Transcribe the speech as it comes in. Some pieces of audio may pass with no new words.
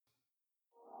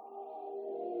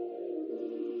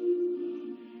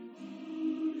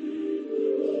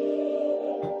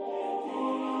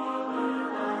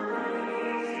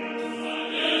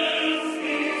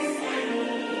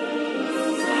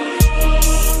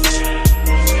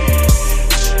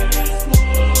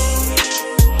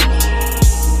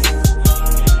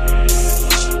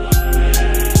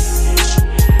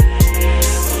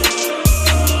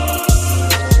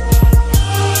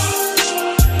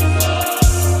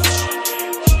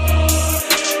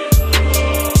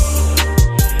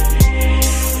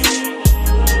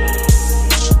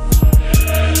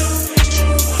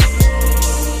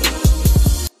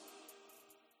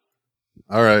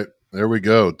we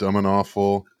go. Dumb and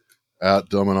Awful at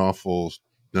Dumb and Awful.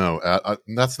 No,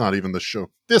 that's not even the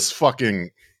show. This Dumb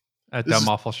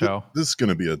Awful Show. This is going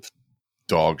to be a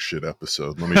dog shit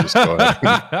episode. Let me just go ahead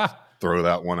and throw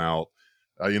that one out.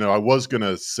 I was going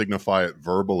to signify it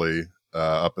verbally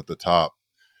up at the top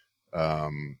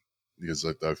because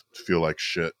I feel like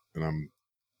shit and I'm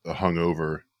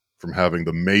hungover from having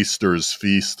the Maester's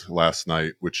Feast last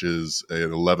night, which is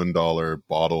an $11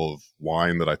 bottle of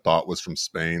wine that I thought was from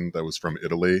Spain, that was from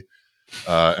Italy,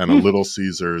 and a Little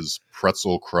Caesars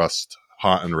pretzel crust,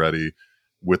 hot and ready,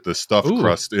 with the stuffed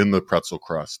crust in the pretzel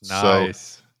crust. Nice.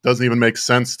 So it doesn't even make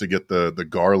sense to get the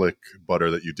garlic butter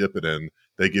that you dip it in.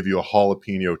 They give you a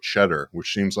jalapeno cheddar,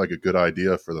 which seems like a good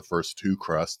idea for the first two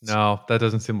crusts. No, that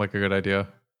doesn't seem like a good idea.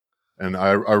 And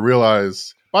I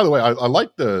realize, by the way, I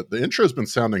like the intro has been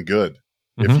sounding good.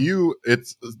 Mm-hmm.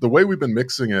 It's the way we've been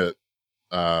mixing it,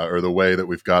 or the way that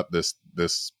we've got this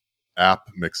app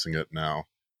mixing it now.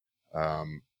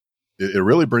 It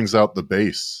really brings out the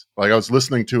bass. Like I was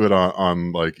listening to it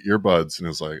on like earbuds, and it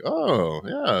was like, oh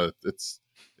yeah,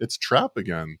 it's trap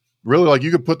again. Really, like you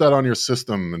could put that on your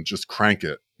system and just crank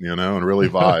it, and really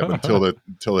vibe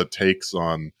until it takes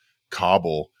on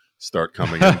Cobble start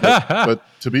coming in. But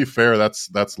to be fair,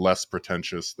 that's less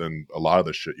pretentious than a lot of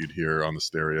the shit you'd hear on the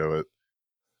stereo at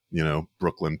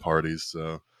Brooklyn parties.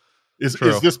 So is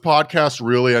this podcast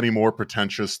really any more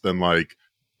pretentious than like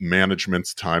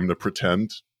Management's Time to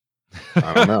Pretend?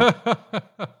 I don't know.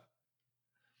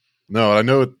 No, I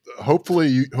know. Hopefully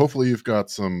you've got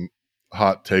some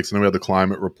hot takes. I know we have the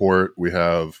climate report. We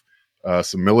have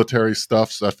some military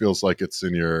stuff. So that feels like it's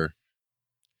in your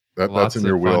that's in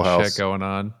your wheelhouse. Shit going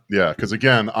on. Yeah, because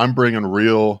again, I'm bringing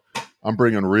real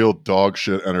dog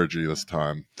shit energy this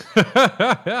time.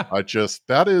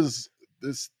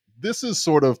 This is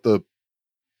sort of the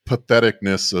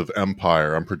patheticness of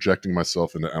Empire. I'm projecting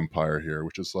myself into Empire here,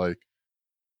 which is like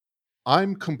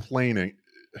I'm complaining.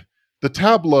 The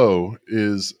tableau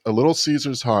is a Little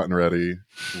Caesars hot and ready,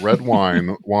 red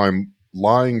wine while I'm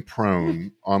lying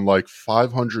prone on like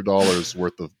 $500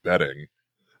 worth of bedding,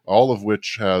 all of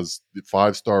which has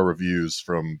 5-star reviews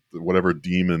from whatever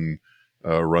demon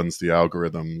runs the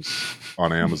algorithms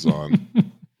on Amazon.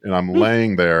 And I'm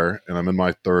laying there and I'm in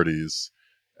my 30s.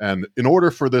 And in order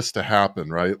for this to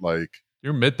happen, right? Like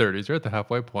you're mid-30s, you're at the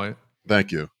halfway point.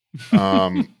 Thank you.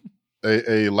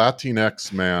 A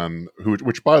Latinx man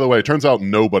which by the way, turns out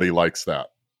nobody likes that.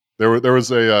 There was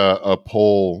a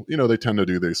poll, they tend to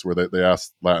do this where they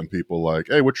ask Latin people like,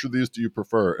 hey, which of these do you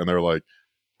prefer? And they're like,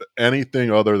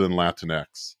 anything other than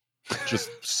Latinx.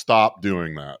 Just stop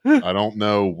doing that. I don't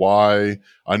know why.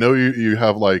 I know you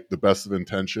have like the best of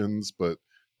intentions, but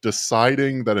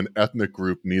deciding that an ethnic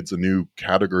group needs a new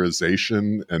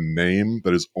categorization and name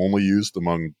that is only used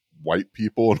among white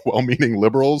people and well-meaning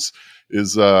liberals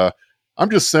is I'm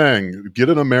just saying, get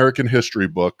an American history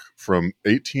book from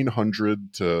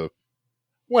 1800 to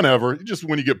whenever. Just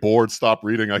when you get bored, stop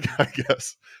reading, I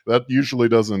guess. That usually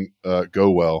doesn't go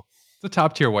well. It's a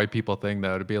top tier white people thing,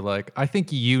 though, to be like, I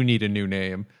think you need a new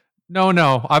name.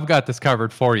 No, I've got this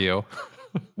covered for you.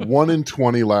 1 in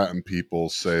 20 Latin people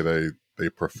say they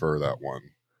prefer that one,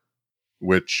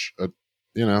 which, that's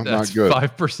not good.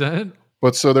 5%.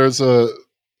 But so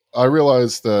I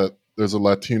realized that there's a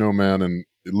Latino man and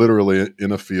literally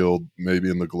in a field, maybe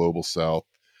in the global South,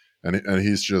 and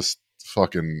he's just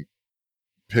fucking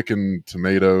picking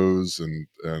tomatoes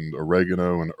and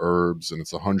oregano and herbs, and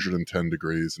it's 110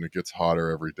 degrees and it gets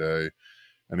hotter every day,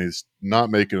 and he's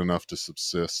not making enough to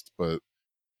subsist, but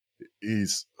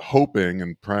he's hoping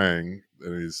and praying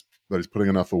that he's putting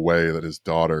enough away that his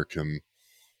daughter can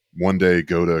one day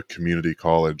go to community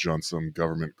college on some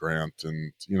government grant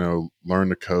and learn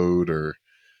to code or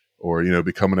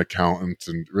become an accountant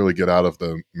and really get out of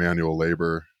the manual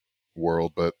labor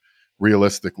world. But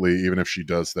realistically, even if she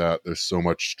does that, there's so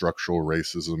much structural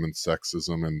racism and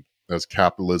sexism. And as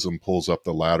capitalism pulls up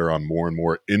the ladder on more and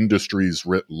more industries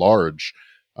writ large,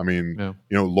 I mean,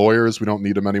 lawyers, we don't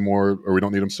need them anymore, or we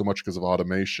don't need them so much because of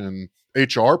automation.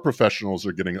 HR professionals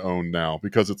are getting owned now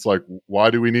because it's like, why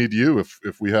do we need you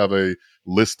if we have a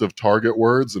list of target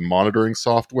words and monitoring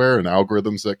software and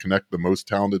algorithms that connect the most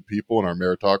talented people in our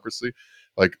meritocracy?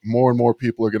 Like more and more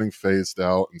people are getting phased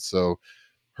out. And so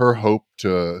her hope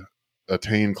to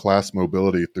attain class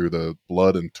mobility through the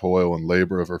blood and toil and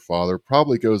labor of her father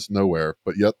probably goes nowhere.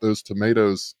 But yet those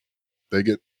tomatoes, they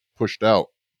get pushed out.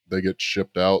 They get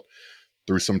shipped out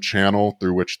through some channel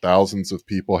through which thousands of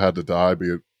people had to die, be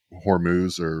it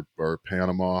Hormuz or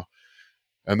Panama.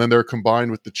 And then they're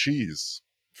combined with the cheese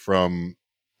from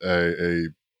a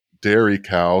dairy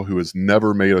cow who has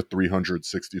never made a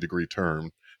 360-degree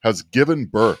turn, has given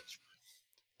birth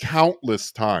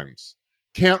countless times.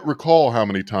 Can't recall how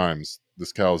many times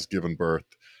this cow has given birth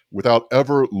without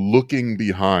ever looking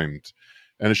behind.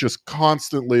 And it's just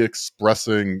constantly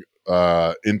expressing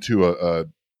into a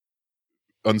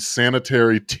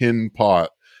unsanitary tin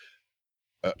pot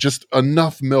just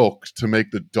enough milk to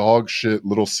make the dog shit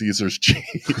Little Caesars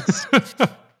cheese.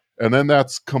 And then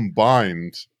that's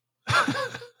combined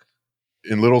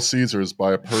in Little Caesars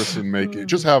by a person making,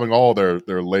 just having all their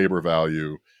labor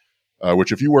value,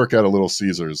 which if you work at a Little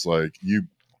Caesars, like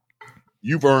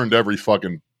you've earned every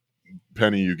fucking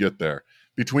penny you get there.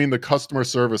 Between the customer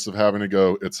service of having to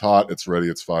go, it's hot, it's ready,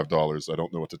 it's $5, I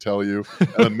don't know what to tell you,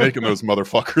 and then making those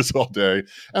motherfuckers all day,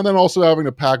 and then also having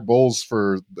to pack bowls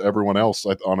for everyone else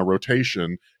on a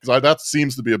rotation, because that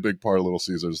seems to be a big part of Little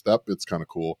Caesars. That bit's kind of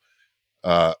cool.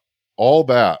 All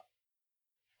that.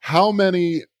 How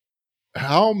many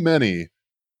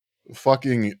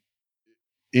fucking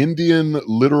Indian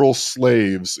literal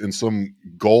slaves in some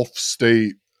Gulf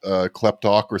state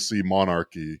kleptocracy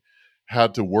monarchy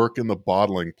had to work in the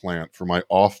bottling plant for my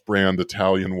off-brand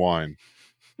Italian wine?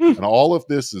 And all of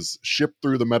this is shipped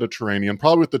through the Mediterranean,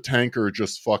 probably with the tanker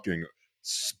just fucking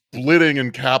splitting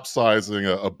and capsizing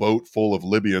a boat full of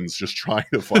Libyans just trying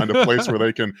to find a place where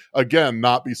they can, again,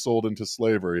 not be sold into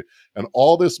slavery. And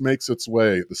all this makes its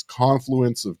way, this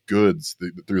confluence of goods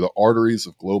through the arteries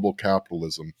of global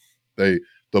capitalism. The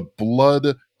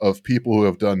blood of people who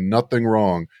have done nothing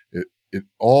wrong, it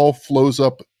all flows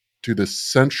up to the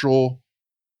central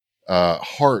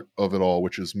heart of it all,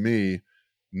 which is me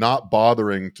not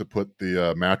bothering to put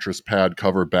the mattress pad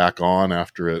cover back on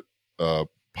after it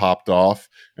popped off,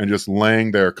 and just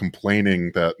laying there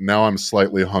complaining that now I'm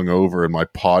slightly hungover and my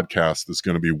podcast is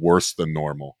going to be worse than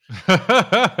normal.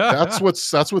 That's what's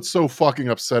so fucking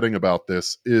upsetting about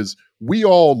this is we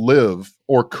all live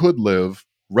or could live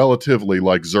relatively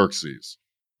like Xerxes.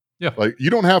 Yeah. Like, you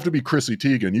don't have to be Chrissy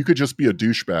Teigen. You could just be a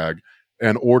douchebag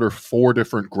and order 4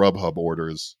 different Grubhub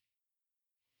orders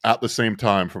at the same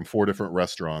time from 4 different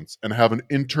restaurants and have an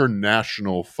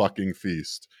international fucking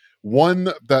feast. One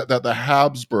that the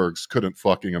Habsburgs couldn't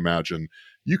fucking imagine.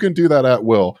 You can do that at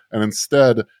will. And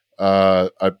instead,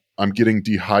 I'm getting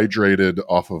dehydrated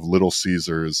off of Little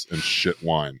Caesars and shit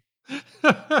wine.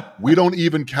 We don't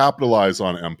even capitalize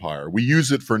on empire. We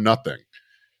use it for nothing.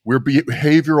 We're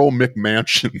behavioral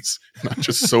McMansions. And I'm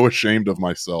just so ashamed of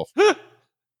myself.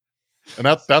 And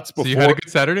that's before. So you had a good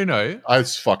Saturday night? It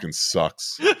fucking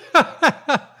sucks.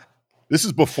 This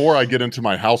is before I get into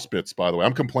my house bits, by the way.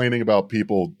 I'm complaining about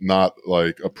people not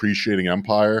like appreciating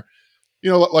empire.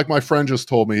 You know, like my friend just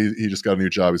told me he just got a new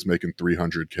job. He's making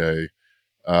 $300K.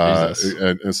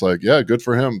 And it's like, yeah, good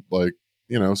for him. Like,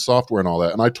 you know, software and all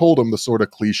that. And I told him the sort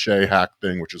of cliche hack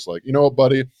thing, which is like, you know what,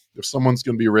 buddy, if someone's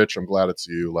going to be rich, I'm glad it's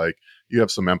you. Like, you have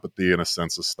some empathy and a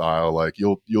sense of style. Like,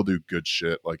 you'll do good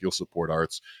shit. Like, you'll support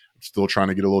arts. I'm still trying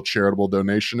to get a little charitable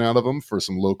donation out of him for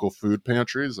some local food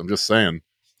pantries. I'm just saying,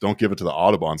 don't give it to the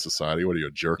Audubon Society. What are you,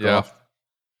 a jerk off?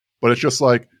 But it's just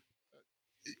like,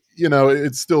 you know,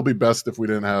 it'd still be best if we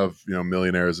didn't have, you know,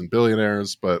 millionaires and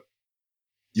billionaires. But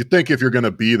you think if you're going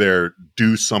to be there,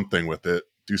 do something with it.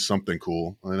 Do something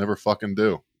cool. They never fucking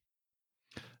do.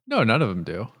 No, none of them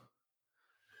do.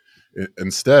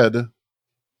 Instead,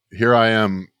 here I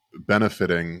am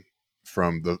benefiting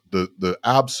from the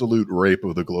absolute rape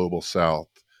of the global South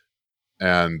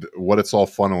and what it's all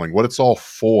funneling, what it's all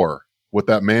for, what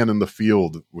that man in the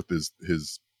field with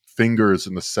his fingers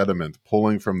in the sediment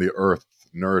pulling from the earth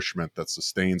nourishment that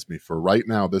sustains me for right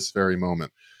now, this very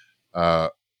moment.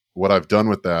 What I've done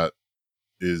with that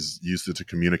is used it to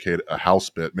communicate a house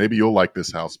bit. Maybe you'll like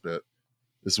this house bit.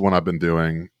 This is one I've been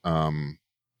doing.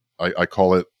 I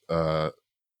call it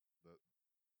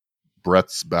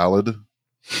Brett's Ballad.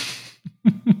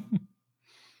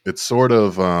 It's sort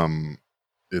of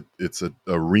it's a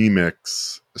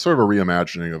remix, sort of a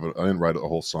reimagining of it. I didn't write a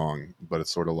whole song, but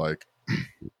it's sort of like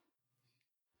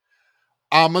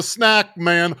I'm a snack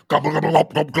man. I'm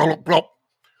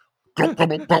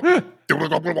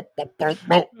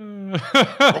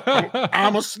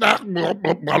a snack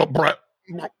Brett.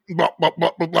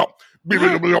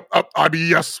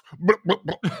 IBS.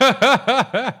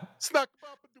 Snack.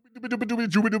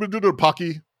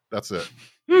 Pocky. That's it.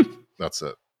 That's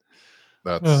it.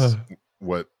 That's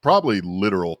what probably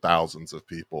literal thousands of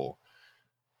people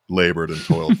labored and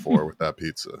toiled for with that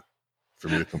pizza. For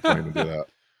me to complain and do that.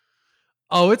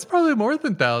 Oh, it's probably more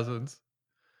than thousands.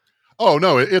 Oh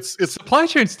no, it's supply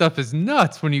chain stuff is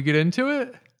nuts when you get into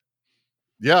it.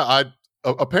 Yeah,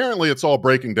 apparently it's all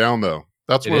breaking down though.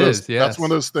 That's one of those. Yes. That's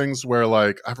one of those things where,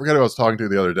 like, I forget who I was talking to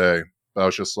the other day, but I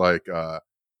was just like,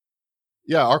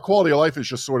 yeah, our quality of life is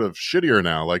just sort of shittier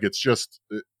now. Like, it's just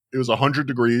it was 100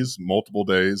 degrees multiple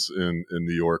days in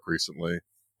New York recently,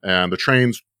 and the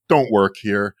trains don't work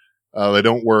here. They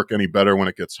don't work any better when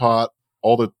it gets hot.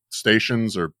 All the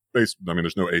stations are based. I mean,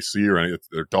 there's no AC or anything.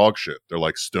 They're dog shit. They're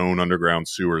like stone underground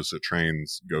sewers that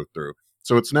trains go through.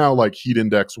 So it's now like heat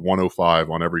index 105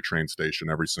 on every train station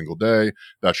every single day.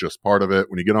 That's just part of it.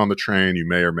 When you get on the train, you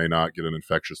may or may not get an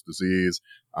infectious disease.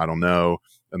 I don't know.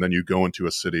 And then you go into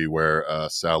a city where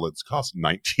salads cost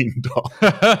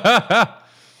 $19.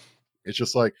 It's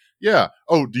just like, yeah.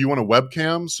 Oh, do you want a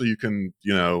webcam so you can,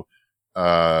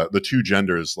 the two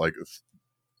genders like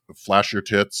flash your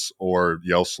tits or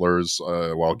yell slurs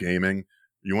while gaming?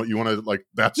 You want to like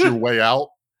that's your way out,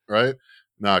 right?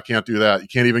 No, I can't do that. You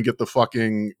can't even get the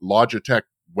fucking Logitech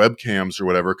webcams or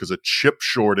whatever because a chip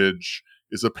shortage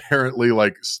is apparently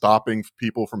like stopping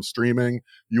people from streaming.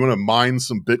 You want to mine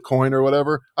some Bitcoin or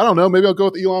whatever? I don't know. Maybe I'll go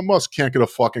with Elon Musk. Can't get a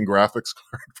fucking graphics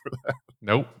card for that.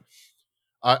 Nope.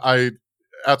 I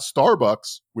at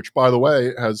Starbucks, which by the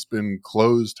way has been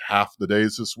closed half the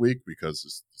days this week because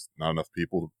there's not enough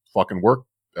people to fucking work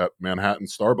at Manhattan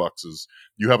Starbucks. Is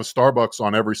you have a Starbucks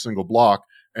on every single block,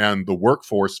 and the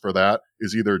workforce for that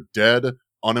is either dead,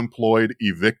 unemployed,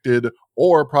 evicted,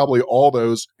 or probably all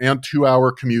those and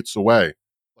 2-hour commutes away.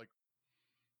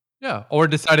 Yeah, or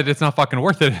decided it's not fucking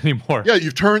worth it anymore. Yeah,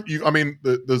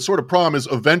 the sort of problem is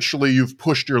eventually you've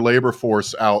pushed your labor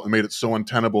force out and made it so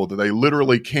untenable that they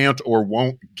literally can't or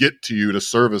won't get to you to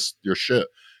service your shit.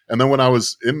 And then when I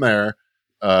was in there,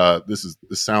 this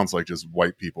sounds like just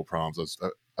white people problems.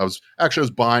 I was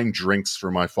buying drinks for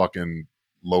my fucking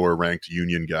lower ranked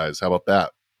union guys. How about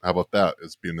that?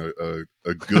 As being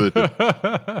a good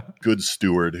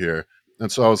steward here. And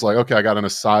so I was like, okay, I got an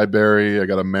acai berry, I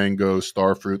got a mango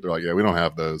star fruit. They're like, yeah, we don't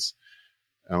have those.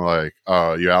 And I'm like,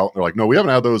 you out? They're like, no, we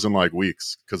haven't had those in like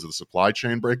weeks because of the supply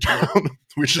chain breakdown.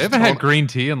 They haven't had green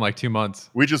tea in like 2 months.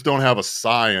 We just don't have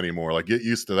acai anymore. Like, get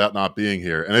used to that not being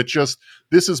here. And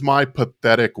this is my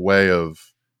pathetic way of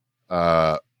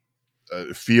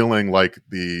feeling like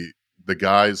the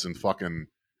guys in fucking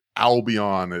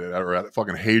Albion or at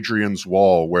fucking Hadrian's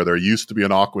Wall where there used to be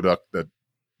an aqueduct that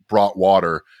brought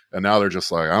water, and now they're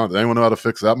just like, does anyone know how to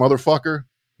fix that motherfucker?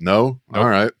 No? Nope. All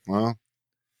right. Well,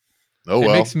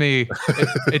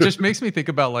 it just makes me think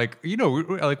about like, we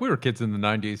were kids in the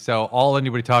 90s, so all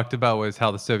anybody talked about was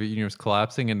how the Soviet Union was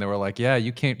collapsing, and they were like, yeah,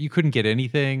 you couldn't get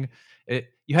anything.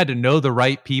 You had to know the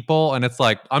right people, and it's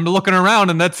like, I'm looking around,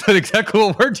 and that's exactly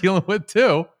what we're dealing with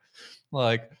too.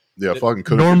 Like, yeah, fucking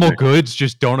normal goods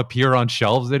just don't appear on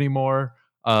shelves anymore.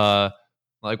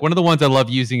 Like one of the ones I love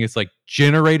using is like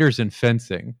generators and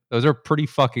fencing. Those are pretty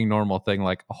fucking normal thing,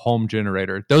 like a home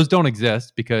generator. Those don't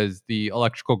exist because the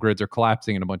electrical grids are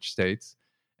collapsing in a bunch of states.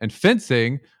 And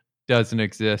fencing doesn't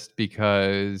exist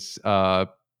because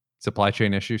supply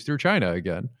chain issues through China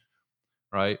again,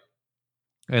 right?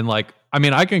 And like, I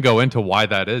mean, I can go into why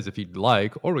that is if you'd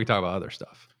like, or we can talk about other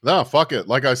stuff. No, fuck it.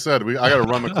 Like I said, I got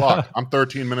to run the clock. I'm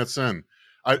 13 minutes in.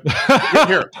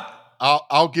 Here,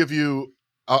 I'll give you.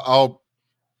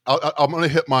 I'm going to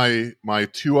hit my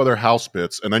two other house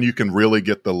bits, and then you can really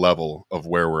get the level of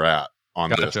where we're at on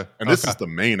this. And this is the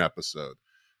main episode.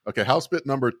 Okay, house bit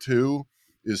number 2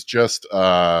 is just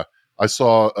I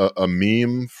saw a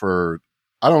meme for,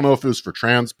 I don't know if it was for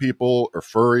trans people or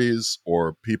furries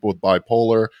or people with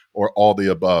bipolar or all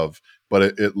the above, but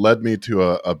it led me to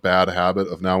a bad habit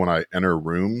of now when I enter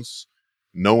rooms,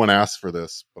 no one asked for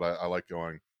this, but I like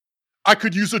going, I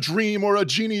could use a dream or a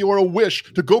genie or a wish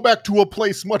to go back to a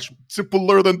place much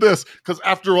simpler than this. Because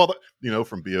after all that,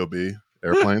 from B.O.B.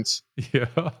 Airplanes. Yeah.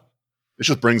 It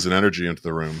just brings an energy into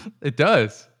the room. It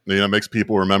does. It makes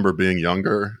people remember being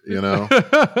younger,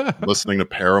 listening to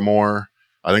Paramore.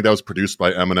 I think that was produced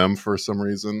by Eminem for some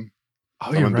reason.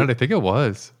 Oh, you're right. I think it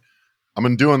was. I've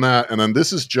been doing that. And then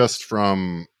this is just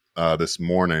from this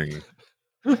morning.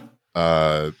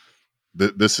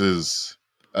 This is...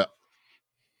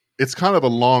 it's kind of a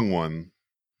long one,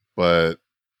 but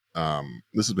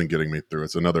this has been getting me through.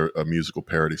 It's a musical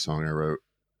parody song I wrote,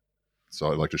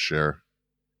 so I'd like to share.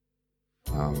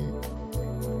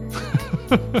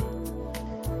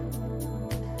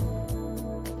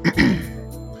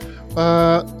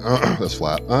 That's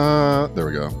flat. There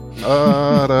we go.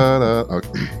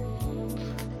 Okay.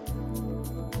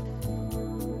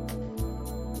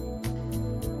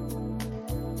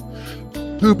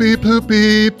 Poopy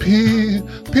poopy pee,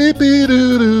 pee pee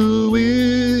doo doo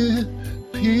wee,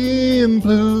 pee and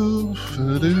blue,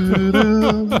 doo doo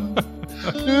doo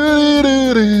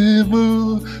doo doo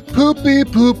boo, poopy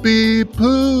poopy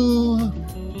poo,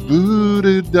 boo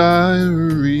to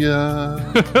diarrhea.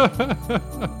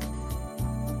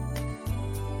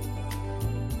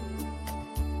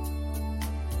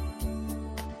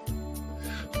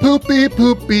 Poopy,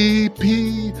 poopy,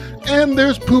 pee, and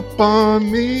there's poop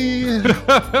on me.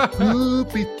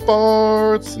 Poopy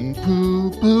farts and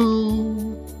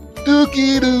poo-poo.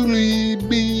 Dookie doodly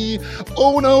bee.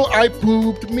 Oh no, I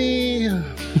pooped me.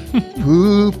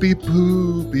 Poopy,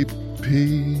 poopy,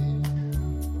 pee.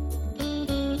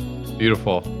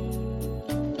 Beautiful.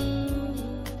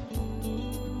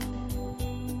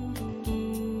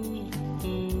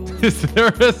 Is there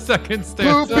a second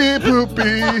stanza? Poopy,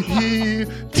 poopy, he,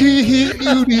 tee, hee,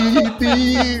 you, dee,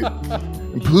 dee.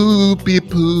 Poopy,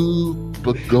 poop,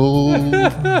 a gold.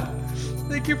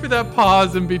 Thank you for that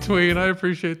pause in between. I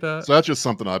appreciate that. So that's just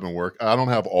something I've been working. I don't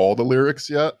have all the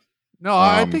lyrics yet. No,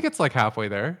 I think it's like halfway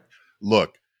there.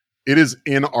 Look, it is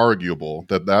inarguable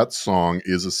that that song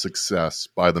is a success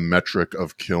by the metric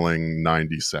of killing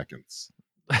 90 seconds.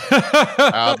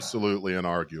 Absolutely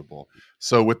inarguable.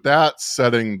 So with that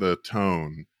setting the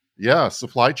tone, yeah,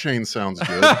 Supply Chain sounds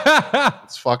good.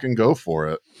 Let's fucking go for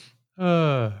it.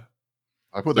 I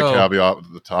put the caveat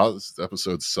at the top. This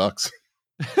episode sucks.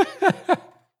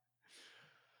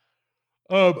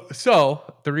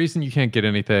 So the reason you can't get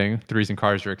anything, the reason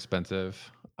cars are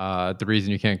expensive, the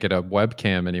reason you can't get a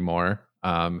webcam anymore,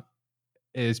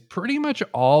 is pretty much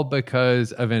all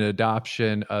because of an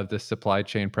adoption of the supply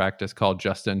chain practice called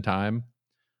just in time,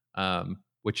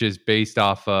 which is based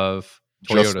off of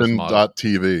Toyota's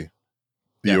Justin.tv,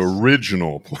 the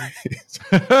original place.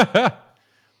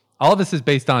 All of this is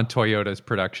based on Toyota's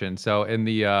production. So in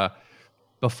the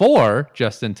before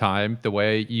just in time, the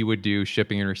way you would do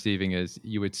shipping and receiving is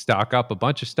you would stock up a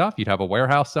bunch of stuff. You'd have a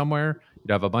warehouse somewhere.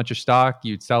 You'd have a bunch of stock.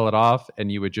 You'd sell it off,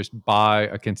 and you would just buy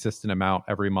a consistent amount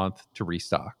every month to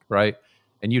restock, right?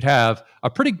 And you'd have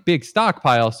a pretty big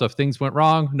stockpile. So if things went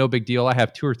wrong, no big deal. I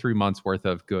have 2 or 3 months worth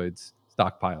of goods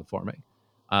stockpiled for me.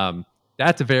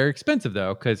 That's very expensive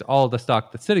though, because all of the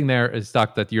stock that's sitting there is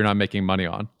stock that you're not making money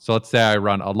on. So let's say I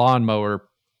run a lawnmower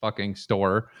fucking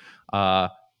store.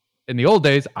 In the old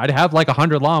days, I'd have like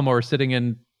 100 lawnmowers sitting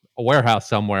in a warehouse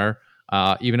somewhere,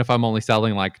 even if I'm only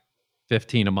selling like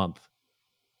 15 a month.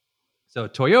 So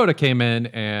Toyota came in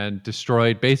and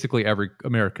destroyed basically every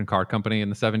American car company in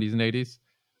the 70s and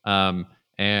 80s.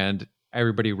 And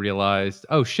everybody realized,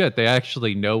 oh shit, they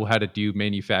actually know how to do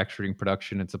manufacturing,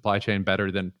 production, and supply chain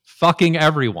better than fucking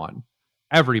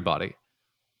everybody.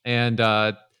 And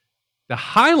the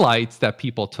highlights that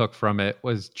people took from it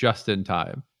was just in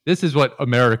time. This is what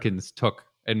Americans took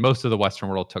and most of the Western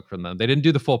world took from them. They didn't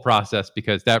do the full process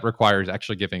because that requires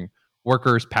actually giving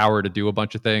workers power to do a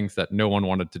bunch of things that no one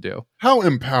wanted to do. How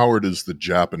empowered is the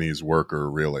Japanese worker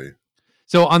really?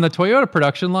 So on the Toyota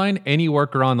production line, any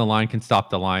worker on the line can stop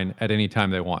the line at any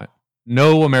time they want.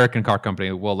 No American car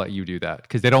company will let you do that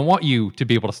because they don't want you to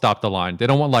be able to stop the line. They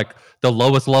don't want like the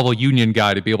lowest level union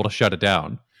guy to be able to shut it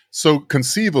down. So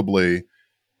conceivably,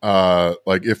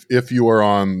 like if you are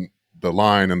on the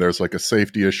line and there's like a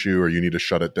safety issue or you need to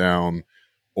shut it down,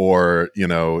 or you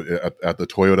know at the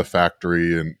Toyota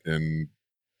factory in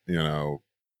you know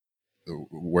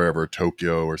wherever,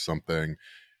 Tokyo or something,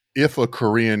 if a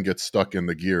Korean gets stuck in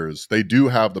the gears, they do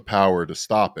have the power to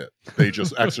stop it. They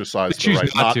just exercise the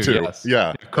right not to. Yes.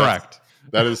 Yeah, correct.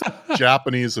 That is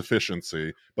Japanese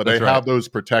efficiency, but That's they right. have those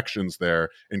protections there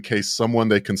in case someone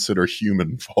they consider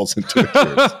human falls into the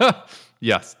gears.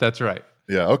 Yes, that's right.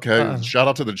 Yeah, okay. Shout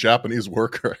out to the Japanese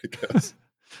worker, I guess.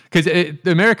 Because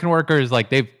the American workers, like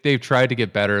they've tried to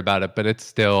get better about it, but it's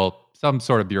still some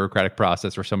sort of bureaucratic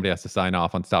process where somebody has to sign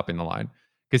off on stopping the line.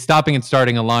 Because stopping and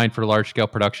starting a line for large scale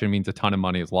production means a ton of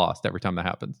money is lost every time that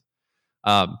happens.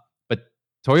 But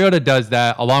Toyota does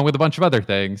that along with a bunch of other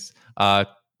things,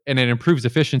 and it improves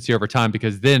efficiency over time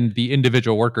because then the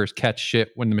individual workers catch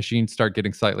shit when the machines start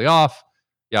getting slightly off.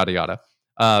 Yada yada.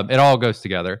 It all goes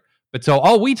together. But so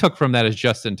all we took from that is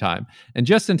just in time, and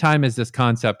just in time is this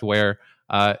concept where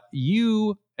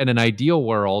you, in an ideal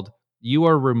world, you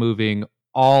are removing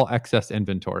all excess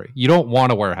inventory. You don't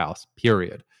want a warehouse,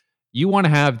 period. You want to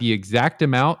have the exact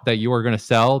amount that you are going to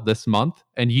sell this month,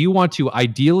 and you want to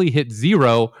ideally hit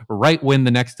zero right when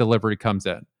the next delivery comes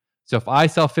in. So if I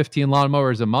sell 15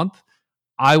 lawnmowers a month,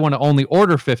 I want to only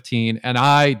order 15, and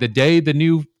the day the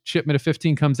new shipment of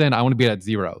 15 comes in, I want to be at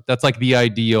zero. That's like the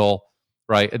ideal,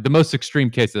 right? The most extreme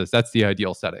cases, that's the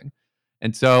ideal setting.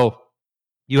 And so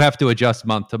you have to adjust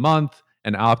month to month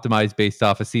and optimize based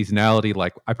off of seasonality.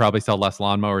 Like I probably sell less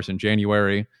lawnmowers in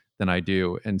January than I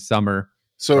do in summer.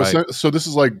 So, right? So this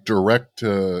is like direct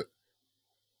to.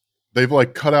 They've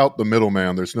like cut out the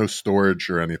middleman. There's no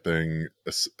storage or anything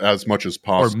as much as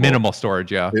possible, or minimal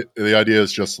storage. Yeah. The idea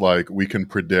is just like we can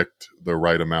predict the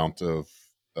right amount of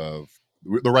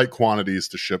the right quantities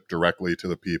to ship directly to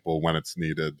the people when it's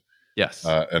needed, Yes.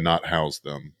 and not house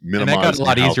them. And that got Minimize a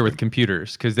lot the easier with housing.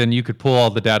 computers because then you could pull all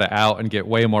the data out and get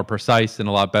way more precise and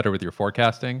a lot better with your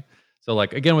forecasting. So,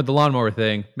 like, again, with the lawnmower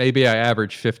thing, maybe I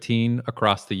average 15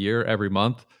 across the year every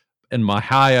month. And my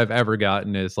high I've ever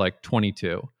gotten is like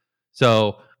 22.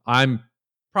 So I'm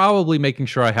probably making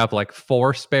sure I have like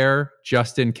 4 spare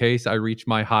just in case I reach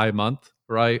my high month,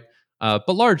 right? But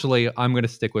largely, I'm going to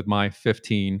stick with my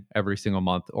 15 every single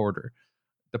month order.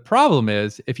 The problem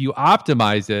is if you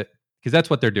optimize it, because that's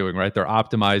what they're doing, right? They're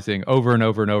optimizing over and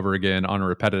over and over again on a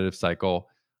repetitive cycle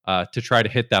to try to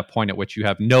hit that point at which you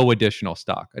have no additional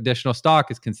stock. Additional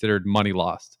stock is considered money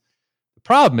lost. The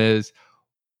problem is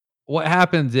what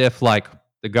happens if, like,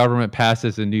 the government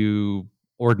passes a new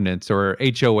ordinance or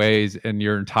HOAs and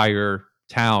your entire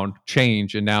town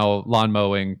change and now lawn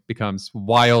mowing becomes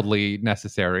wildly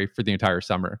necessary for the entire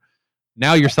summer.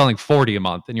 Now you're selling 40 a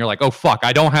month and you're like, oh fuck,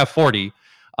 I don't have 40.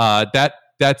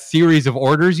 That series of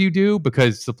orders you do,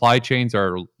 because supply chains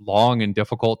are long and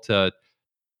difficult to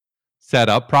set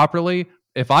up properly.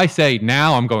 If I say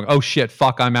now I'm going, oh shit,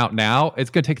 fuck, I'm out now, it's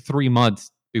going to take 3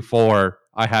 months before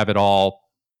I have it all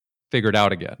figured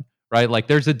out again, right? Like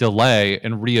there's a delay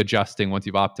in readjusting once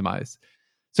you've optimized.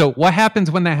 So what happens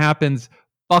when that happens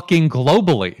fucking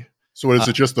globally? So is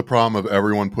it just the problem of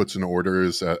everyone puts in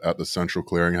orders at the central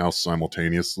clearinghouse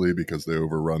simultaneously because they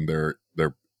overrun their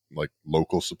like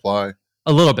local supply?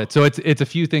 A little bit. So it's a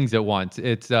few things at once.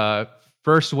 It's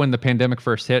first, when the pandemic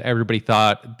first hit, everybody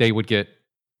thought they would get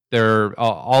their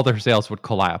all their sales would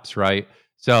collapse, right?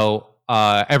 So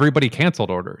everybody canceled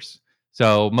orders.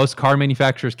 So most car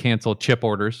manufacturers canceled chip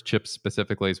orders. Chips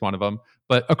specifically is one of them.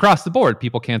 But across the board,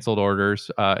 people canceled orders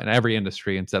in every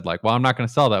industry and said, like, well, I'm not going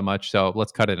to sell that much, so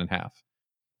let's cut it in half.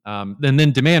 And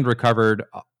then demand recovered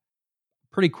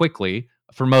pretty quickly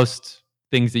for most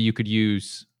things that you could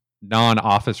use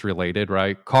non-office related,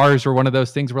 right? Cars are one of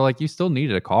those things where, like, you still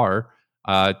needed a car.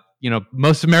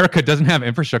 Most America doesn't have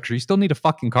infrastructure. You still need a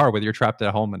fucking car, whether you're trapped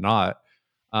at home or not.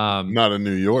 Not in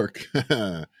New York.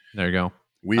 There you go.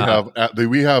 We have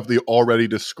the already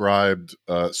described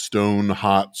stone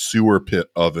hot sewer pit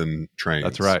oven trains.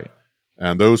 That's right.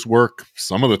 And those work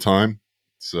some of the time.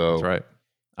 So that's right.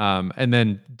 And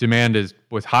then demand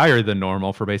was higher than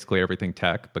normal for basically everything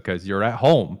tech because you're at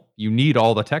home. You need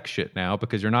all the tech shit now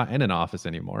because you're not in an office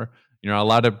anymore. You're not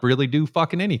allowed to really do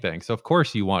fucking anything. So of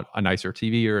course you want a nicer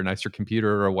TV or a nicer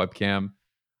computer or a webcam.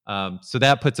 So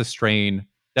that puts a strain.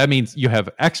 That means you have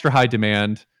extra high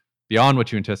demand beyond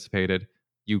what you anticipated.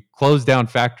 You close down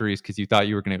factories because you thought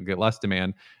you were going to get less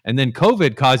demand. And then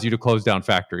COVID caused you to close down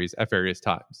factories at various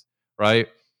times, right?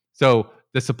 So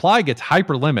the supply gets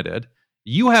hyper limited.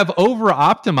 You have over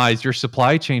optimized your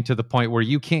supply chain to the point where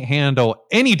you can't handle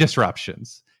any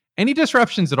disruptions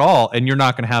at all, and you're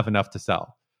not going to have enough to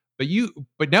sell.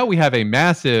 But now we have a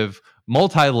massive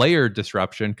multi-layered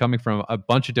disruption coming from a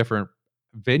bunch of different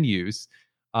venues.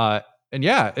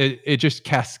 It just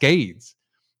cascades.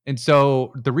 And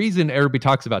so the reason everybody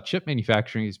talks about chip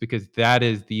manufacturing is because that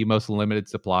is the most limited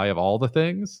supply of all the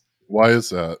things. Why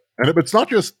is that? And it's not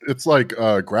just, it's like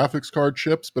graphics card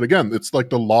chips, but again, it's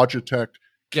like the Logitech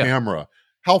camera. Yeah.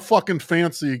 How fucking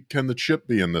fancy can the chip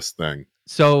be in this thing?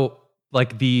 So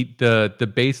like the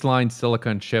baseline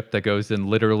silicon chip that goes in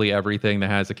literally everything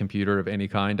that has a computer of any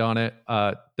kind on it,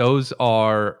 those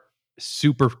are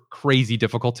super crazy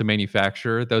difficult to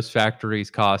manufacture. Those factories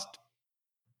cost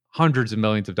hundreds of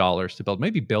millions of dollars to build,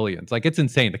 maybe billions. Like, it's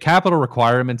insane. The capital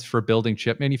requirements for building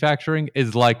chip manufacturing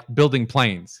is like building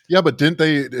planes. Yeah, but didn't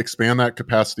they expand that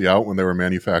capacity out when they were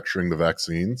manufacturing the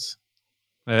vaccines?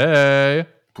 Hey.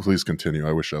 Please continue.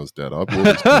 I wish I was dead.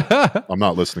 I'm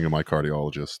not listening to my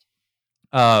cardiologist.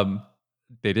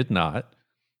 They did not.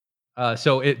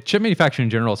 Chip manufacturing in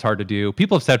general is hard to do.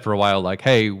 People have said for a while, like,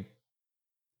 hey,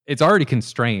 it's already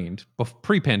constrained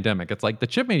pre-pandemic. It's like the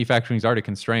chip manufacturing is already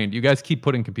constrained. You guys keep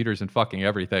putting computers in fucking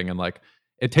everything, and like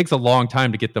it takes a long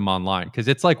time to get them online because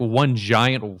it's like one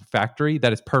giant factory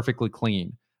that is perfectly clean.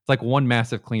 It's like one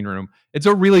massive clean room. It's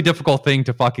a really difficult thing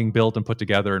to fucking build and put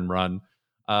together and run.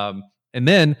 And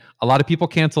then a lot of people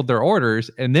canceled their orders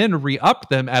and then re-upped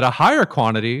them at a higher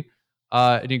quantity.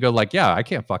 And you go like, yeah, I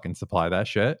can't fucking supply that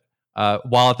shit.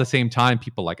 While at the same time,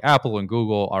 people like Apple and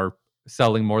Google are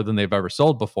selling more than they've ever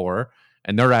sold before,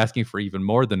 and they're asking for even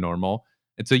more than normal.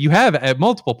 And so you have at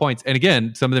multiple points, and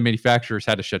again, some of the manufacturers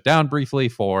had to shut down briefly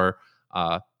for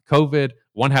COVID.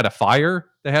 One had a fire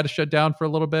they had to shut down for a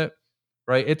little bit,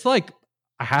 right? It's like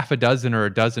a half a dozen or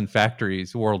a dozen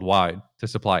factories worldwide to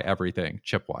supply everything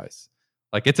chip-wise.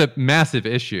 Like, it's a massive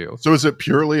issue. So is it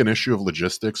purely an issue of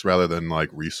logistics rather than like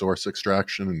resource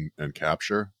extraction and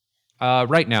capture?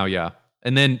 Right now, yeah.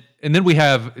 And then we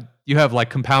have, you have like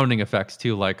compounding effects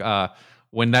too. Like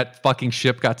when that fucking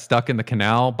ship got stuck in the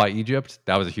canal by Egypt,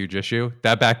 that was a huge issue.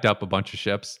 That backed up a bunch of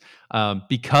ships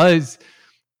because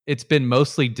it's been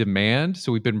mostly demand.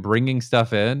 So we've been bringing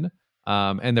stuff in,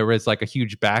 and there was like a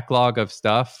huge backlog of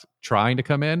stuff trying to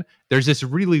come in. There's this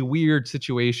really weird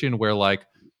situation where like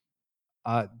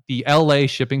the LA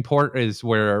shipping port is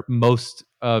where most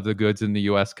of the goods in the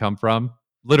US come from.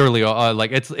 Literally,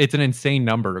 like it's an insane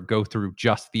number to go through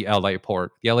just the LA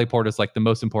port. The LA port is like the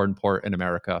most important port in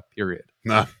America, period.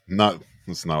 That's not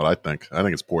what I think. I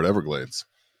think it's Port Everglades.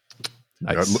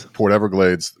 Nice. Port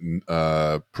Everglades,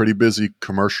 pretty busy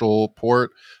commercial port,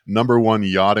 number one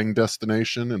yachting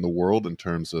destination in the world in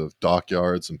terms of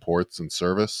dockyards and ports and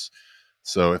service.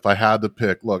 So if I had to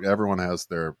pick, look, everyone has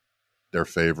their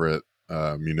favorite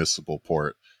municipal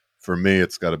port. For me,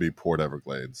 it's got to be Port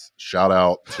Everglades. Shout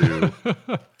out to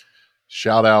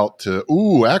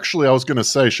actually, I was going to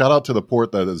say shout out to the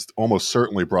port that has almost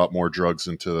certainly brought more drugs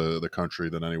into the country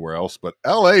than anywhere else, but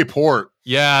LA port.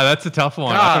 Yeah, that's a tough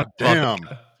one. God damn.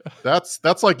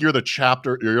 That's like you're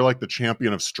like the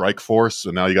champion of Strike Force,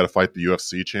 and now you got to fight the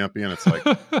UFC champion. It's like,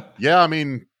 yeah, I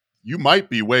mean, you might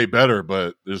be way better,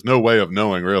 but there's no way of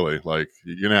knowing really. Like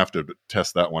you're gonna have to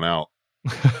test that one out.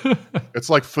 It's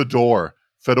like Fedor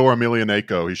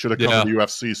Emelianenko. He should have come to the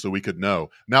UFC so we could know.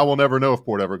 Now we'll never know if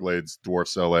Port Everglades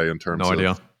dwarfs LA in terms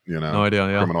of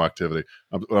criminal activity.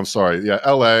 I'm sorry. Yeah,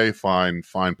 LA, fine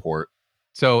port.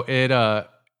 So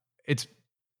it's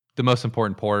the most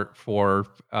important port for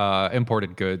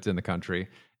imported goods in the country.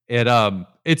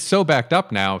 It's so backed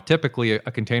up now. Typically,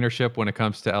 a container ship, when it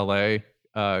comes to LA,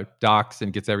 docks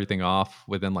and gets everything off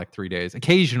within like 3 days.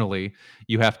 Occasionally,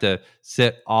 you have to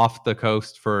sit off the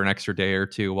coast for an extra day or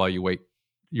two while you wait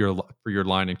for your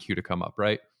line and queue to come up.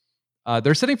 Right?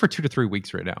 They're sitting for 2 to 3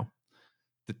 weeks right now.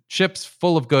 The ship's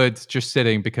full of goods just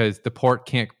sitting because the port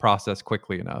can't process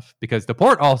quickly enough. Because the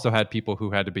port also had people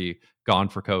who had to be gone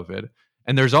for COVID.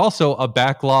 And there's also a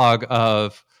backlog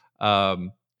of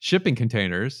shipping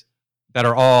containers that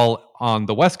are all on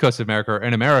the West Coast of America or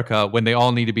in America when they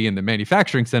all need to be in the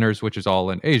manufacturing centers, which is all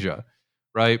in Asia,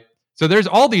 right? So there's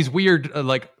all these weird,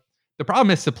 the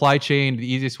problem is supply chain.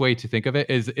 The easiest way to think of it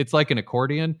is it's like an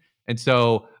accordion. And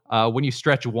so when you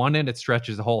stretch one end, it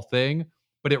stretches the whole thing,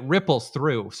 but it ripples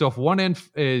through. So if one end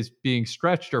is being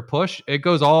stretched or pushed, it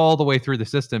goes all the way through the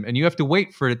system, and you have to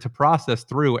wait for it to process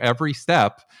through every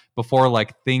step before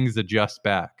like things adjust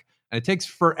back. And it takes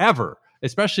forever,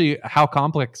 especially how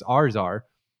complex ours are.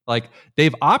 Like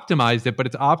they've optimized it, but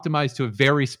it's optimized to a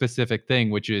very specific thing,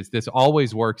 which is this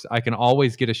always works. I can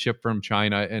always get a ship from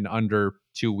China in under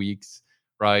 2 weeks,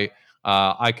 right?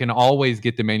 I can always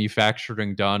get the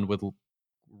manufacturing done with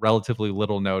relatively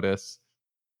little notice.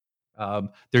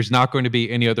 There's not going to be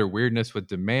any other weirdness with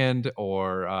demand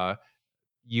or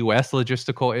US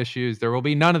logistical issues. There will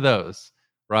be none of those,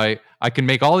 right? I can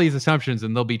make all these assumptions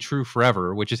and they'll be true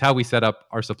forever, which is how we set up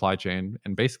our supply chain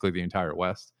and basically the entire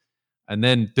West. And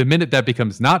then the minute that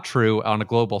becomes not true on a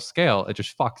global scale, it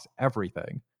just fucks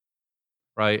everything,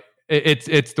 right?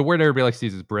 It's the word everybody likes to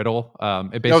use is brittle.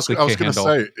 It basically I was going to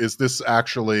say, is this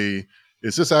actually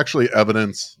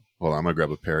evidence? Hold on, I'm going to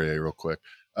grab a Perrier real quick.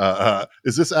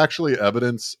 Is this actually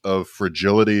evidence of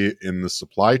fragility in the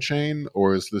supply chain,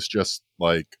 or is this just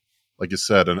like you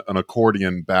said, an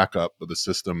accordion backup, but the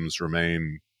systems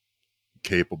remain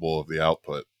capable of the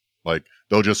output? Like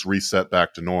they'll just reset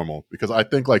back to normal? Because I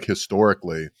think like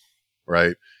historically,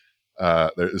 right,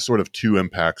 there's sort of two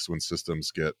impacts when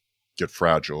systems get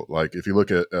fragile. Like if you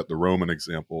look at the Roman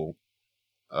example,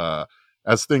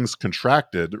 as things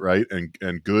contracted, right,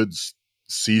 and goods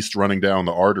ceased running down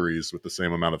the arteries with the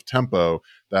same amount of tempo,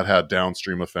 that had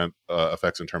downstream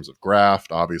effects in terms of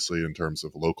graft, obviously in terms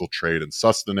of local trade and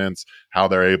sustenance, how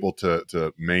they're able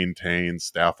to maintain,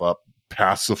 staff up,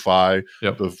 pacify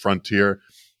the frontier.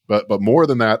 But more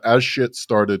than that, as shit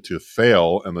started to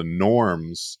fail and the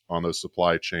norms on those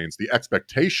supply chains, the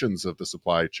expectations of the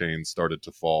supply chain started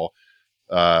to fall,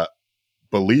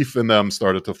 belief in them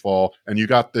started to fall, and you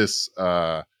got this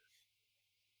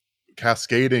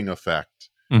cascading effect,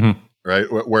 right?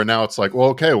 Where now it's like, well,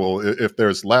 okay, well, if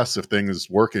there's less, if things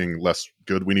working less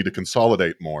good, we need to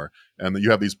consolidate more. And you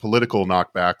have these political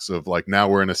knockbacks of like, now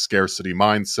we're in a scarcity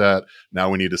mindset. Now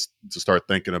we need to start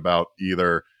thinking about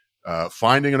either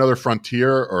finding another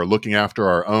frontier or looking after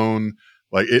our own.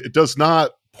 Like it does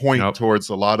not point towards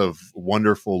a lot of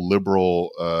wonderful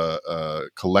liberal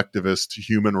collectivist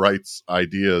human rights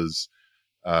ideas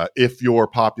if your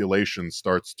population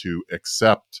starts to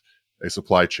accept a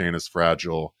supply chain as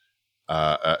fragile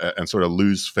and sort of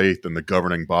lose faith in the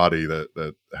governing body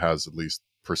that has at least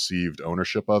perceived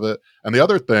ownership of it. And the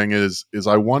other thing is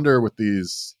I wonder with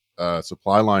these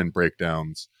supply line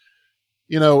breakdowns,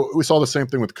 we saw the same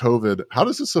thing with COVID. How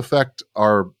does this affect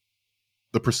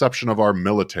the perception of our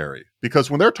military? Because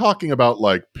when they're talking about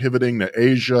like pivoting to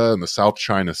Asia and the South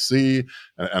China Sea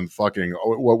and fucking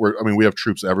we have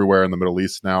troops everywhere in the Middle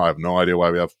East now. I have no idea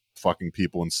why we have fucking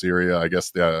people in Syria. I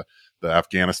guess the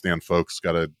Afghanistan folks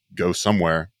got to go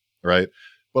somewhere, right?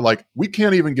 But like, we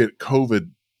can't even get COVID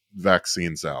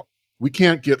vaccines out. We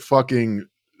can't get fucking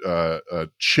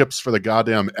chips for the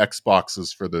goddamn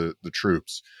Xboxes for the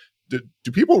troops.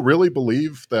 Do people really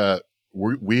believe that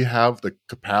we have the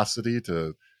capacity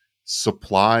to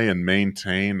supply and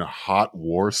maintain a hot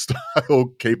war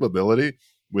style capability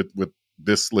with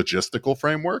this logistical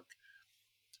framework?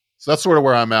 So that's sort of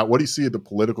where I'm at. What do you see the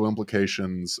political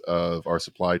implications of our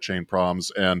supply chain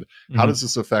problems, and how does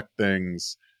this affect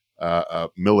things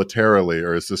militarily,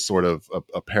 or is this sort of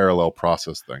a parallel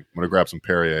process thing? I'm going to grab some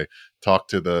Perrier, talk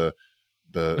to the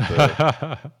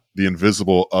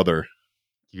invisible other.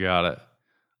 You got it.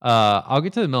 I'll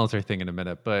get to the military thing in a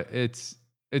minute, but it's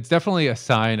definitely a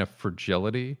sign of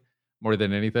fragility more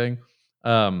than anything.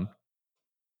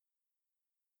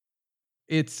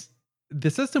 It's the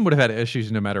system would have had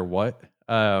issues no matter what.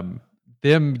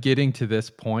 Them getting to this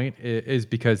point is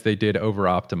because they did over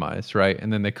optimize, right?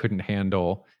 And then they couldn't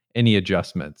handle any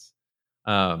adjustments.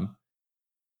 I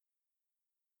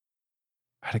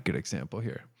had a good example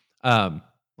here. Let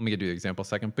me get to the example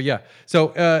second. But yeah,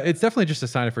 so it's definitely just a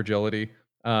sign of fragility.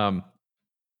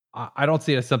 I don't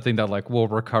see it as something that like will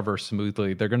recover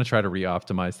smoothly. They're going to try to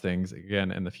re-optimize things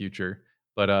again in the future.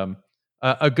 But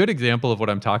a good example of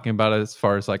what I'm talking about as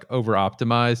far as like over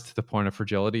optimized to the point of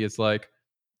fragility is like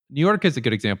New York is a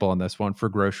good example on this one for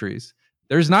groceries.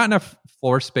 There's not enough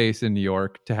floor space in New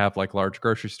York to have like large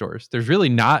grocery stores. There's really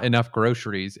not enough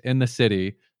groceries in the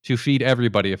city to feed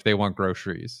everybody if they want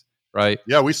groceries, right?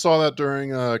 Yeah, we saw that during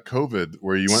COVID,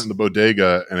 where you went in the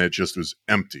bodega and it just was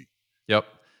empty. Yep.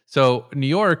 So New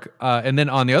York, and then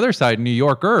on the other side, New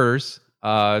Yorkers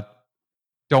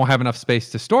don't have enough space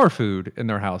to store food in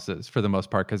their houses for the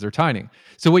most part because they're tiny.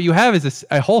 So what you have is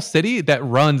a whole city that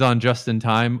runs on just in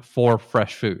time for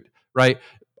fresh food, right?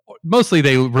 Mostly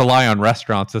they rely on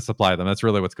restaurants to supply them. That's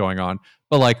really what's going on.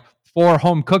 But like for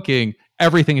home cooking,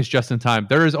 everything is just in time.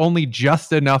 There is only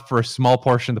just enough for a small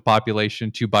portion of the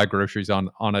population to buy groceries on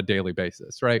a daily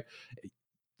basis, right?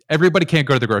 Everybody can't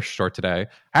go to the grocery store today.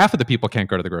 Half of the people can't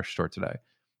go to the grocery store today.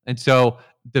 And so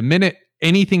the minute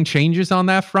anything changes on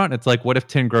that front, it's like, what if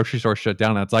 10 grocery stores shut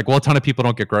down? And it's like, well, a ton of people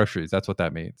don't get groceries. That's what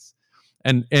that means.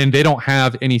 And they don't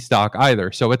have any stock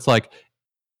either. So it's like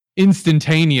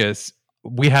instantaneous,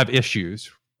 we have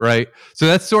issues, right? So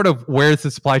that's sort of where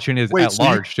the supply chain is at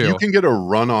large, too. You can get a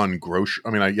run on grocery.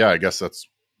 I mean, I guess that's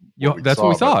what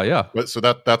we saw. Yeah. But so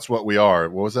that's what we are.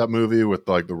 What was that movie with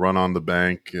like the run on the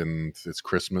bank and it's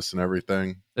Christmas and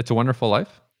everything? It's a Wonderful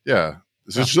Life. Yeah.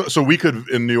 So we could,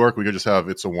 in New York, we could just have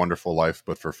It's a Wonderful Life,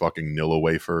 but for fucking Nilla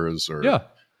wafers or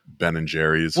Ben and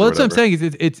Jerry's. Well, that's what I'm saying is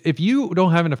it's if you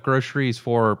don't have enough groceries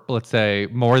for, let's say,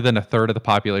 more than a third of the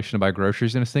population to buy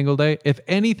groceries in a single day, if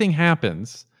anything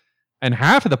happens and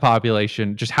half of the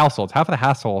population, just households, half of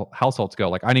the households go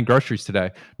like, I need groceries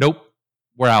today. Nope,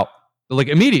 we're out. Like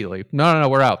immediately. No,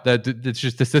 we're out. It's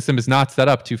just the system is not set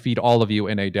up to feed all of you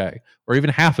in a day or even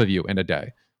half of you in a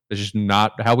day. It's just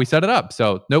not how we set it up.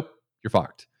 So nope, you're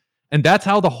fucked. And that's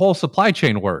how the whole supply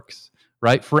chain works,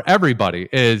 right? For everybody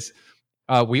is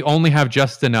we only have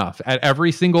just enough. At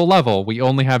every single level, we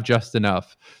only have just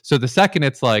enough. So the second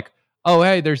it's like, oh,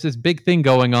 hey, there's this big thing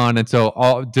going on. And so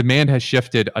all demand has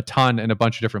shifted a ton in a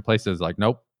bunch of different places. Like,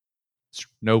 nope,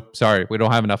 sorry, we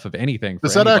don't have enough of anything.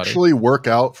 Does that actually work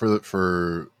out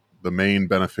for the main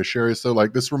beneficiaries? So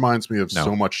like, this reminds me of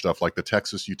so much stuff like the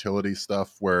Texas utility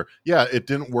stuff where, yeah, it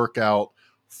didn't work out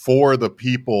for the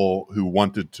people who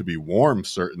wanted to be warm,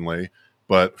 certainly.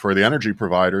 But for the energy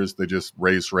providers, they just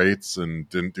raised rates and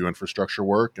didn't do infrastructure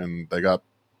work, and they got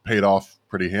paid off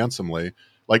pretty handsomely.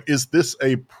 Like, is this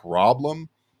a problem?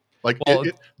 Like, well,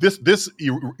 this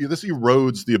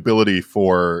erodes the ability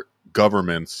for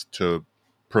governments to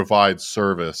provide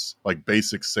service, like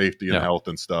basic safety and health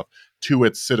and stuff, to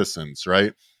its citizens,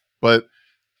 right? But,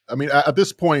 I mean, at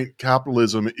this point,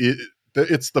 capitalism,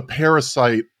 it's the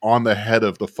parasite on the head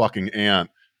of the fucking ant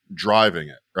driving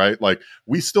it, right? Like,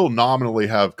 we still nominally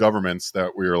have governments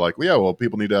that we are like, well, yeah, well,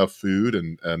 people need to have food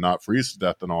and not freeze to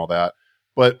death and all that.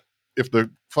 But if the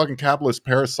fucking capitalist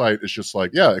parasite is just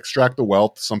like, yeah, extract the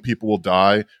wealth, some people will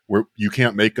die, where you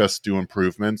can't make us do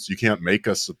improvements, you can't make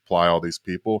us supply all these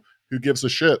people, who gives a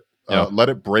shit? Yeah. Let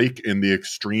it break in the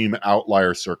extreme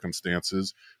outlier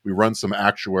circumstances. We run some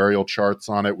actuarial charts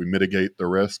on it. We mitigate the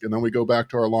risk, and then we go back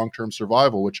to our long-term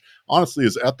survival, which honestly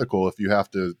is ethical if you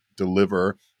have to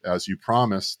deliver, as you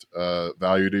promised,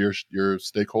 value to your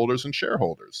stakeholders and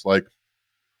shareholders. Like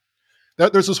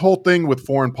that, there's this whole thing with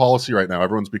foreign policy right now.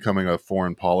 Everyone's becoming a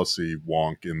foreign policy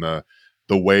wonk in the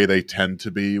way they tend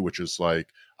to be, which is like,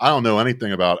 I don't know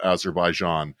anything about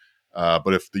Azerbaijan,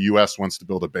 but if the U.S. wants to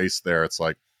build a base there, it's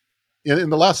like,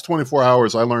 in the last 24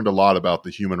 hours, I learned a lot about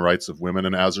the human rights of women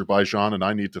in Azerbaijan, and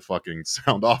I need to fucking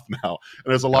sound off now.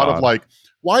 And there's a lot of like,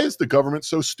 why is the government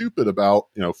so stupid about,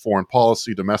 foreign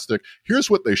policy, domestic? Here's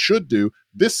what they should do.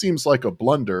 This seems like a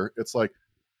blunder. It's like,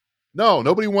 no,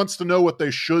 nobody wants to know what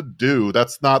they should do.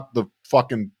 That's not the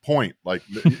fucking point. Like,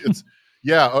 it's,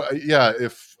 yeah.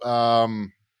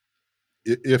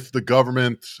 If the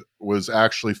government was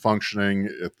actually functioning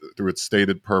through its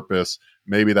stated purpose,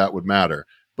 maybe that would matter.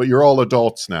 But you're all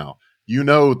adults now. You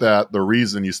know that the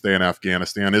reason you stay in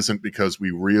Afghanistan isn't because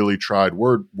we really tried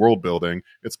world building.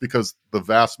 It's because the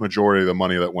vast majority of the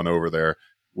money that went over there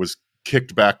was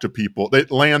kicked back to people.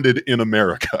 It landed in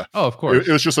America. Oh, of course.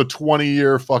 It was just a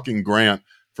 20-year fucking grant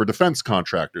for defense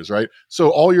contractors, right? So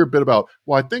all your bit about,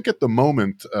 well, I think at the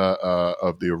moment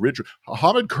of the original,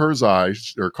 Hamid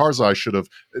Karzai should have,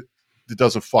 it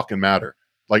doesn't fucking matter.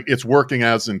 Like, it's working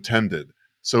as intended.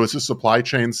 So it's just supply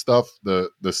chain stuff,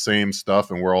 the same stuff,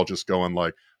 and we're all just going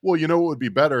like, well, you know what would be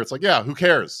better? It's like, yeah, who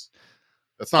cares?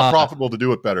 It's not profitable to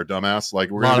do it better, dumbass. Like,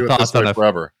 we're going to do it this way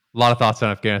forever. A lot of thoughts on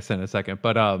Afghanistan in a second.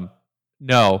 But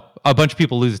no, a bunch of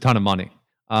people lose a ton of money.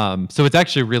 So it's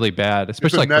actually really bad,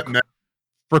 especially like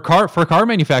for car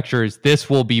manufacturers. This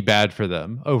will be bad for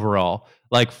them overall.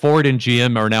 Like Ford and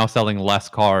GM are now selling less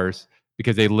cars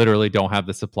because they literally don't have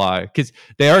the supply, because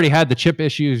they already had the chip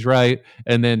issues, right?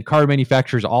 And then car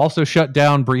manufacturers also shut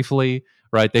down briefly,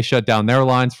 right? They shut down their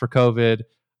lines for COVID.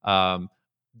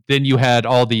 Then you had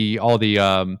all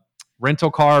the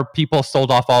rental car people sold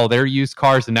off all their used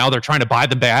cars, and now they're trying to buy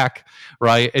them back,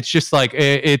 right? It's just like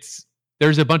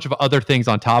there's a bunch of other things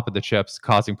on top of the chips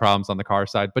causing problems on the car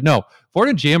side. But no, Ford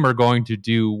and GM are going to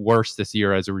do worse this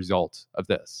year as a result of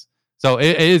this. So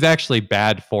it is actually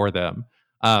bad for them.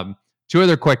 Two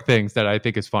other quick things that I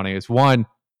think is funny is one,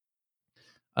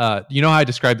 you know how I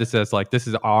described this as like, this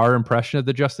is our impression of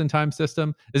the just-in-time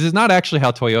system? This is not actually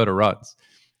how Toyota runs.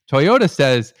 Toyota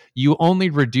says you only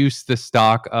reduce the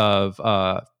stock of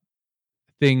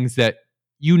things that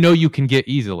you can get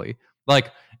easily.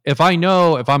 Like, if I'm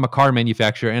a car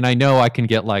manufacturer and I know I can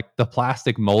get like the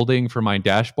plastic molding for my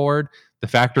dashboard, the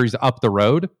factory's up the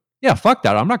road, yeah, fuck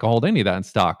that. I'm not gonna hold any of that in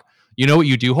stock. You know what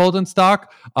you do hold in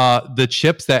stock? The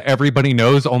chips that everybody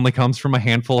knows only comes from a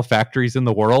handful of factories in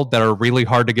the world that are really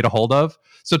hard to get a hold of.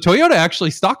 So Toyota actually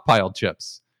stockpiled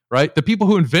chips, right? The people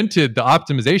who invented the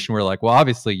optimization were like, well,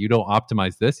 obviously you don't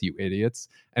optimize this, you idiots.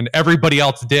 And everybody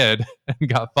else did and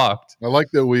got fucked. I like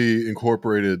that we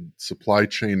incorporated supply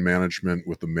chain management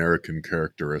with American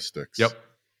characteristics. Yep.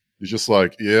 It's just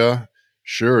like, yeah,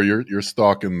 sure, you're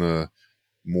stocking the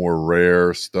more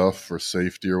rare stuff for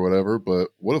safety or whatever, but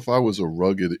what if I was a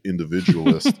rugged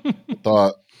individualist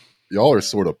thought y'all are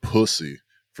sort of pussy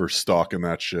for stocking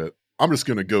that shit? I'm just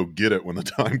going to go get it when the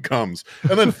time comes.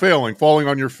 And then falling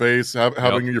on your face,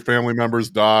 having your family members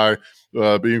die,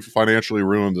 being financially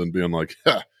ruined, and being like,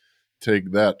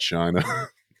 take that, China.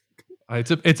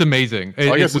 It's amazing.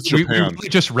 I guess it's Japan. We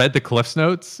just read the Cliffs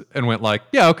Notes and went like,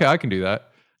 yeah, okay, I can do that.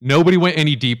 Nobody went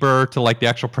any deeper to like the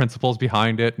actual principles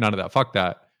behind it. None of that. Fuck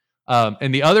that.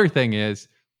 And the other thing is,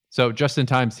 so just in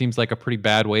time seems like a pretty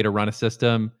bad way to run a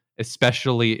system,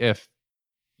 especially if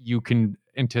you can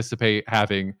anticipate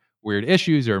having weird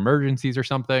issues or emergencies or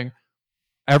something.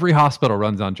 Every hospital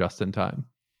runs on just in time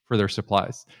for their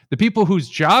supplies. The people whose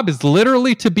job is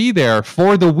literally to be there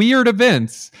for the weird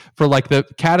events, for like the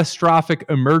catastrophic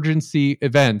emergency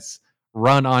events,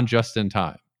 run on just in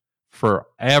time for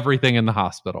everything in the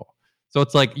hospital. So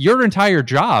it's like your entire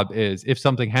job is, if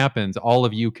something happens, all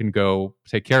of you can go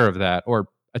take care of that or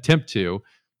attempt to.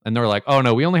 And they're like, oh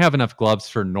no, we only have enough gloves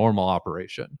for normal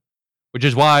operation, which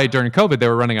is why during COVID they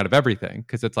were running out of everything.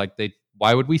 Cause it's like,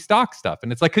 why would we stock stuff?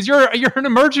 And it's like, cause you're an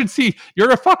emergency.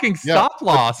 You're a fucking stop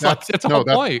loss. That's the whole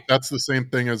point. That's the same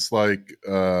thing as like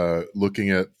looking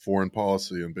at foreign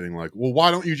policy and being like, well,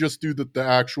 why don't you just do the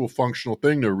actual functional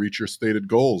thing to reach your stated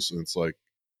goals? And it's like,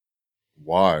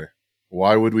 why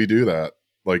would we do that?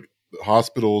 Like,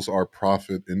 hospitals are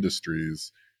profit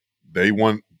industries.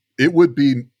 It would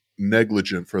be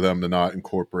negligent for them to not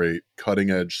incorporate cutting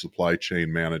edge supply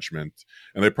chain management.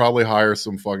 And they probably hire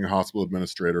some fucking hospital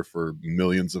administrator for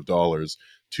millions of dollars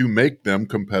to make them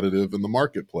competitive in the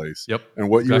marketplace. Yep. And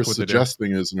what exactly you're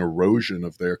suggesting is an erosion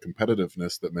of their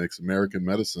competitiveness that makes American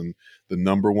medicine the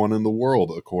number one in the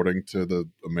world, according to the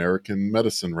American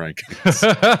medicine rankings.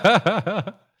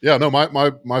 Yeah, no,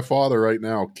 my father right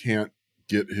now can't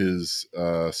get his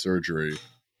surgery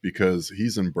because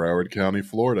he's in Broward County,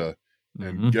 Florida.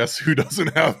 And guess who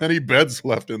doesn't have any beds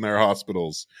left in their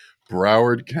hospitals?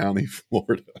 Broward County,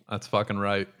 Florida. That's fucking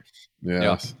right. Yes.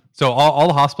 Yeah. So all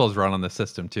the hospitals run on the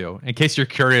system too. In case you're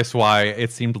curious why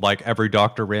it seemed like every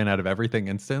doctor ran out of everything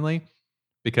instantly,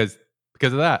 because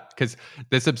of that. Because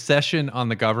this obsession on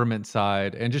the government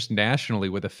side and just nationally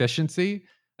with efficiency,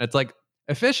 it's like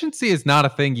efficiency is not a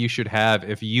thing you should have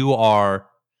if you are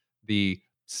the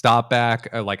stop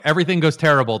back. Like everything goes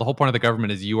terrible. The whole point of the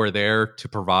government is you are there to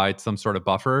provide some sort of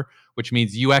buffer, which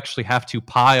means you actually have to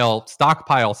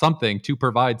stockpile something to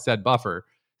provide said buffer.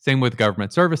 Same with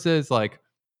government services. Like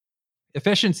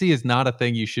efficiency is not a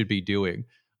thing you should be doing.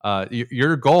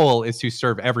 Your goal is to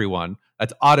serve everyone.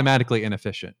 That's automatically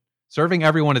inefficient. Serving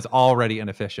everyone is already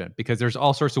inefficient because there's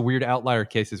all sorts of weird outlier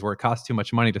cases where it costs too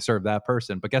much money to serve that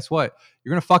person. But guess what?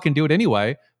 You're going to fucking do it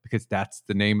anyway because that's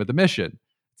the name of the mission.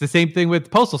 It's the same thing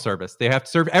with Postal Service. They have to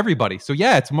serve everybody. So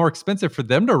yeah, it's more expensive for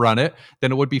them to run it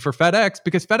than it would be for FedEx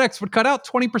because FedEx would cut out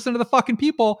 20% of the fucking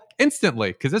people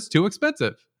instantly because it's too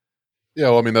expensive. Yeah,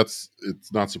 well, I mean, it's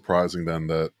not surprising then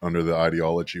that under the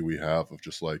ideology we have of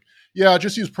just like, yeah,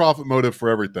 just use profit motive for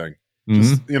everything.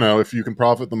 Just, if you can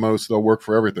profit the most, they'll work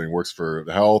for everything. It works for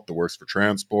health, it works for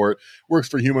transport, works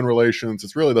for human relations.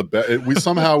 It's really the best.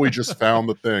 We just found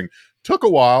the thing. Took a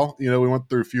while, we went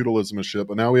through feudalism and shit,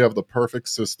 but now we have the perfect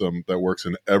system that works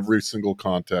in every single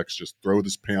context. Just throw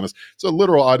this panacea. It's a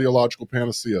literal ideological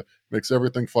panacea. Makes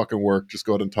everything fucking work. Just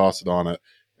go ahead and toss it on it,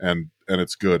 and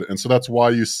it's good. And so that's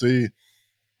why you see,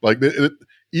 like,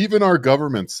 even our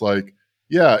governments, like,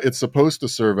 yeah, it's supposed to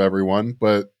serve everyone,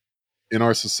 but in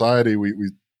our society, we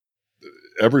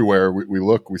everywhere we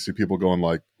look, we see people going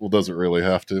like, well, does it really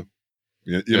have to?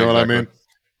 You know what I mean?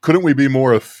 Couldn't we be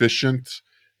more efficient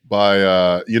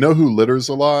by, who litters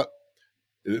a lot?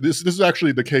 This is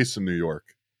actually the case in New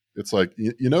York. It's like,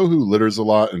 who litters a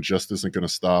lot and just isn't going to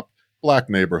stop? Black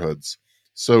neighborhoods.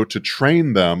 So to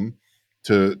train them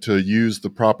to use the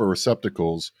proper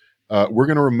receptacles, we're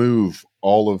going to remove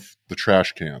all of the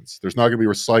trash cans. There's not going to be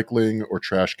recycling or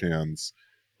trash cans.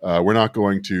 We're not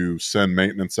going to send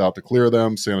maintenance out to clear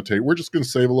them, sanitate. We're just going to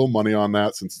save a little money on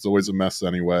that since it's always a mess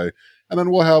anyway. And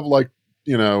then we'll have a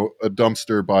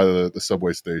dumpster by the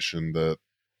subway station that,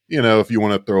 if you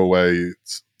want to throw away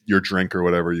your drink or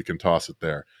whatever, you can toss it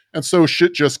there. And so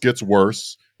shit just gets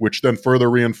worse, which then further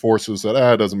reinforces that,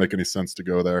 it doesn't make any sense to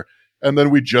go there. And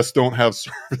then we just don't have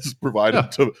service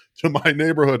provided to my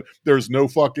neighborhood. There's no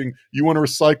fucking, you want to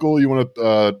recycle, you want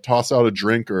to toss out a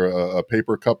drink or a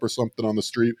paper cup or something on the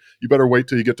street, you better wait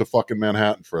till you get to fucking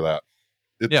Manhattan for that.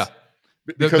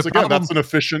 Because again, that's an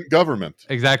efficient government.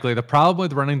 Exactly. The problem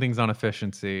with running things on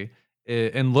efficiency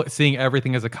and seeing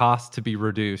everything as a cost to be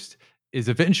reduced is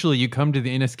eventually you come to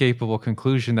the inescapable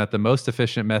conclusion that the most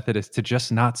efficient method is to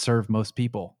just not serve most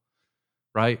people,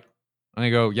 right? And I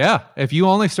go, yeah, if you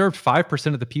only served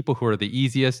 5% of the people who are the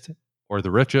easiest or the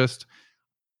richest,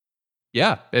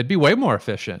 yeah, it'd be way more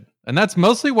efficient. And that's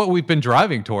mostly what we've been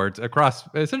driving towards across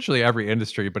essentially every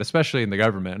industry, but especially in the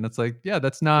government. And it's like, yeah,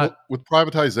 that's not... Well, with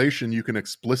privatization, you can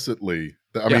explicitly...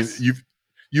 I mean,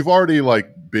 you've already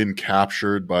been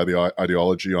captured by the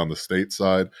ideology on the state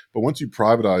side, but once you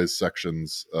privatize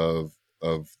sections of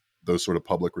those sort of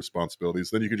public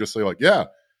responsibilities, then you can just say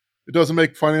it doesn't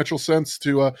make financial sense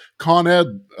to Con Ed.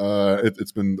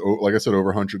 It's been, like I said, over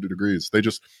 100 degrees. They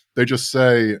just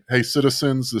say, hey,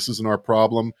 citizens, this isn't our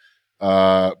problem.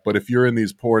 But if you're in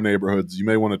these poor neighborhoods, you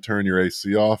may want to turn your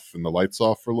AC off and the lights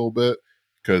off for a little bit.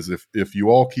 Because if you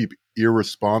all keep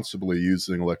irresponsibly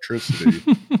using electricity,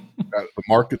 the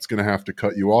market's going to have to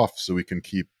cut you off so we can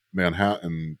keep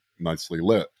Manhattan nicely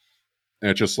lit. And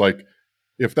it's just like,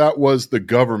 if that was the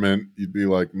government, you'd be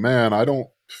like, man, I don't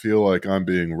feel like I'm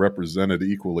being represented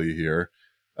equally here.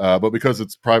 But because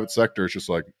it's private sector, it's just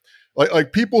like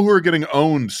people who are getting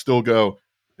owned still go,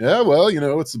 yeah, well,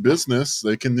 it's a business.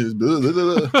 They can.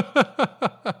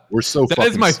 We're so that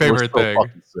is my favorite thing.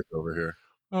 Fucking sick over here.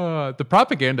 The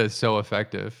propaganda is so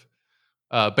effective.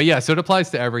 But yeah, so it applies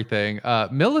to everything.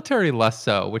 Military less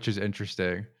so, which is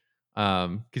interesting.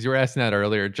 Because you were asking that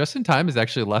earlier. Just in time is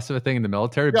actually less of a thing in the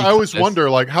military. Yeah, I always wonder,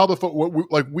 how the fuck,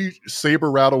 we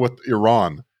saber rattle with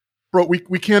Iran, bro.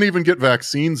 We can't even get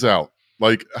vaccines out.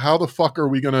 How the fuck are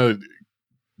we gonna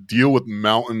deal with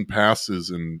mountain passes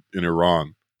in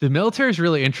Iran. The military is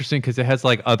really interesting because it has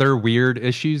like other weird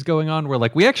issues going on where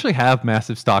like we actually have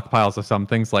massive stockpiles of some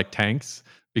things like tanks,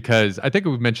 because I think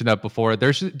we've mentioned that before.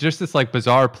 There's just this like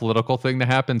bizarre political thing that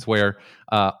happens where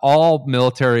all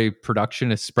military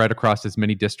production is spread across as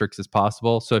many districts as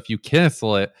possible. So if you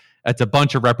cancel it, it's a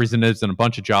bunch of representatives and a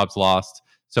bunch of jobs lost.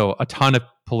 So a ton of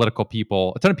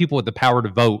people with the power to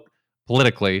vote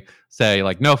politically say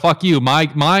like, no, fuck you. My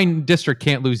district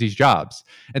can't lose these jobs.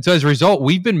 And so as a result,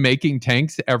 we've been making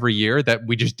tanks every year that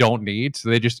we just don't need. So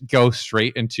they just go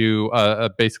straight into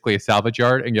basically a salvage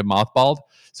yard and get mothballed.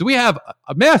 So we have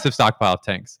a massive stockpile of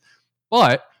tanks.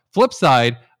 But flip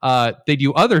side, they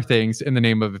do other things in the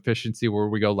name of efficiency where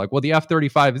we go like, well, the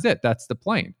F-35 is it. That's the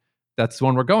plane. That's the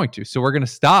one we're going to. So we're going to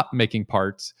stop making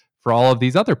parts for all of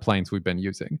these other planes we've been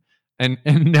using. And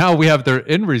now we have the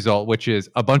end result, which is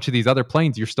a bunch of these other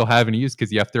planes you're still having to use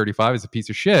because the F-35 is a piece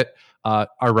of shit, are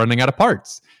running out of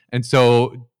parts. And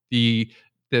so the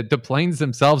planes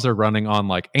themselves are running on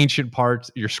like ancient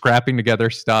parts. You're scrapping together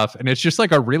stuff, and it's just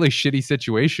like a really shitty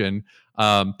situation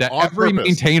that every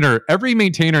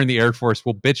maintainer in the Air Force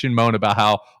will bitch and moan about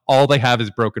how all they have is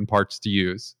broken parts to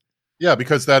use. Yeah,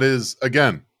 because that is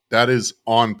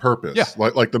on purpose. Yeah.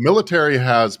 Like the military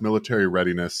has military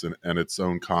readiness and its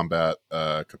own combat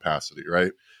capacity,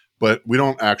 right? But we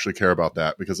don't actually care about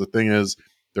that because the thing is,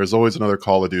 there's always another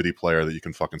Call of Duty player that you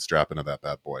can fucking strap into that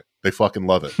bad boy. They fucking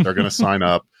love it. They're going to sign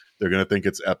up. They're going to think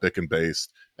it's epic and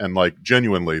based. And like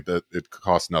genuinely, that it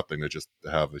costs nothing to just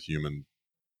have a human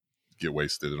get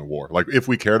wasted in a war. Like if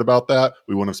we cared about that,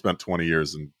 we wouldn't have spent 20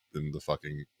 years in the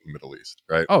fucking Middle East,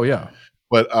 right? Oh, yeah.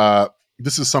 But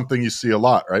this is something you see a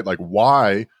lot, right? Like,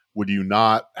 why would you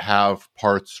not have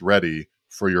parts ready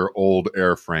for your old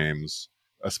airframes,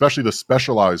 especially the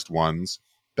specialized ones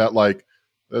that, like,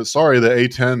 sorry, the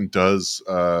A-10 does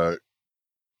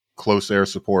close air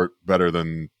support better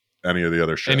than any of the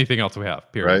other shit. Anything else we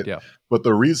have, period. Right? Yeah. But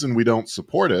the reason we don't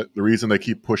support it, the reason they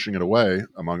keep pushing it away,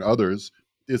 among others,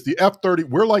 is the F-30.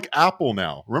 We're like Apple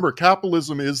now. Remember,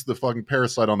 capitalism is the fucking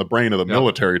parasite on the brain of the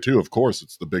military, too. Of course,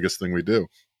 it's the biggest thing we do.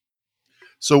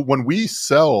 So when we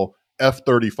sell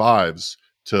F-35s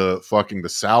to fucking the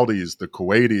Saudis, the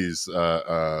Kuwaitis,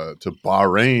 to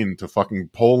Bahrain, to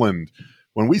fucking Poland,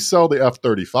 when we sell the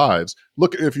F-35s,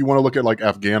 look, if you want to look at like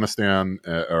Afghanistan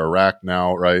or Iraq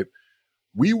now, right?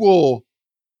 We will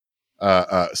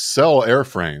sell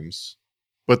airframes,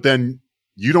 but then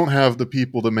you don't have the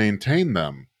people to maintain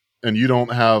them, and you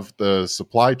don't have the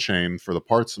supply chain for the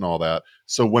parts and all that.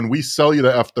 So when we sell you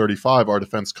the F-35, our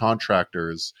defense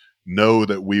contractors know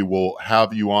that we will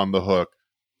have you on the hook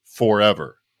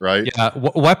forever, right? Yeah,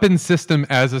 weapon system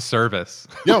as a service.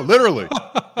 Yeah, literally.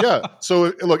 Yeah.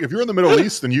 So look, if you're in the Middle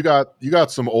East and you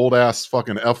got some old ass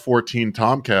fucking F-14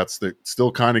 Tomcats that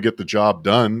still kind of get the job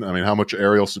done. I mean, how much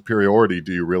aerial superiority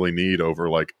do you really need over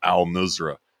like Al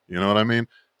Nusra? You know what I mean?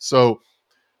 So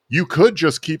you could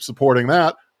just keep supporting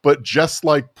that. But just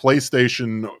like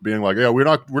PlayStation being like, yeah, we're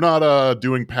not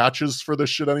doing patches for this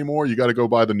shit anymore. You got to go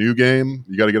buy the new game.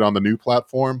 You got to get on the new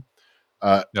platform.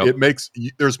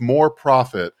 There's more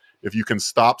profit if you can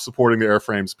stop supporting the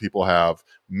airframes people have,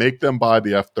 make them buy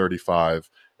the F-35,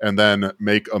 and then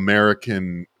make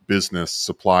American business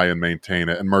supply and maintain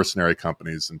it, and mercenary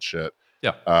companies and shit.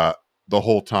 Yeah. The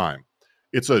whole time.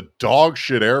 It's a dog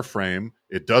shit airframe.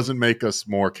 It doesn't make us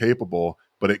more capable,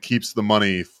 but it keeps the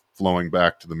money flowing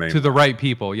back to the main. To the right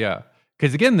people, yeah.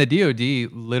 Because again, the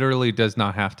DoD literally does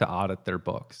not have to audit their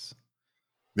books.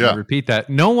 Yeah. I repeat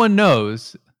that. No one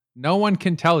knows, no one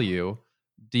can tell you,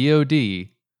 DoD,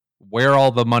 where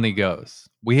all the money goes.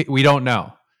 We don't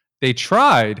know. They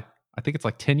tried, I think it's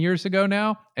like 10 years ago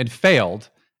now, and failed.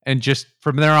 And just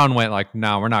from there on went like,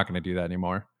 no, we're not going to do that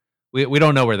anymore. We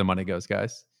don't know where the money goes,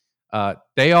 guys.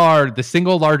 They are the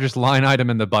single largest line item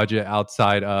in the budget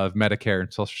outside of Medicare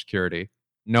and Social Security.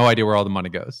 No idea where all the money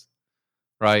goes,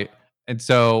 right? And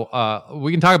so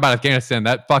we can talk about Afghanistan.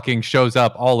 That fucking shows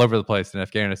up all over the place in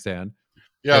Afghanistan.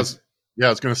 Yeah, I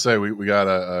was going to say we got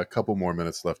a couple more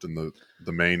minutes left in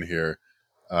the main here.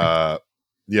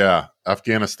 Yeah,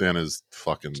 Afghanistan is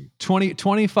fucking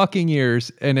 20 fucking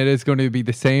years, and it is going to be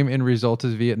the same end result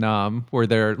as Vietnam, where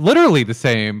they're literally the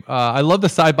same. I love the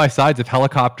side-by-sides of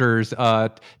helicopters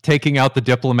taking out the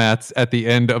diplomats at the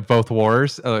end of both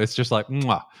wars. It's just like,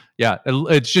 mwah. Yeah,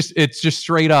 it's just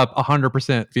straight up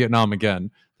 100% Vietnam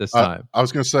again this time. I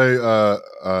was going to say,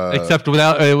 except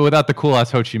without the cool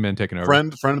ass Ho Chi Minh taking over.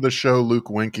 Friend of the show, Luke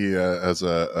Winky, has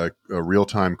a real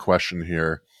time question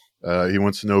here. He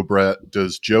wants to know, Brett,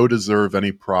 does Joe deserve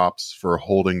any props for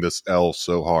holding this L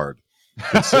so hard?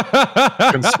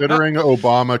 Considering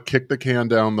Obama kicked the can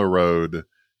down the road,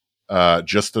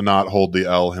 just to not hold the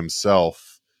L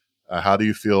himself. How do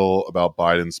you feel about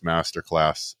Biden's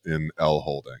masterclass in L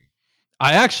holding?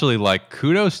 I actually like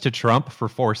kudos to Trump for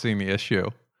forcing the issue.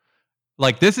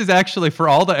 Like, this is actually, for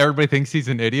all that everybody thinks he's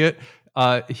an idiot,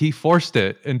 he forced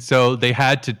it. And so they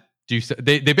had to do so.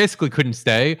 They basically couldn't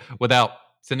stay without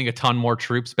sending a ton more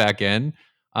troops back in.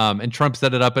 And Trump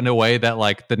set it up in a way that,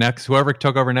 like, the next, whoever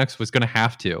took over next was going to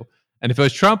have to. And if it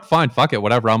was Trump, fine, fuck it,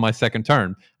 whatever, on my second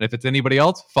term. And if it's anybody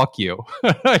else, fuck you.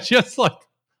 Just like,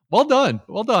 well done,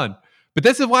 well done. But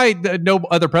this is why no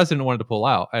other president wanted to pull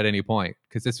out at any point,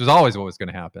 because this was always what was going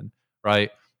to happen,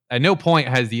 right? At no point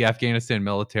has the Afghanistan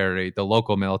military, the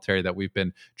local military that we've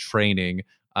been training,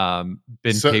 been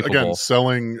capable. Again,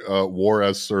 selling war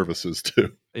as services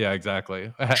too. Yeah,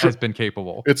 exactly. Has been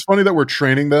capable. It's funny that we're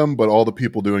training them, but all the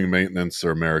people doing maintenance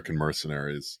are American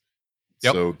mercenaries.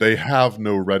 Yep. So they have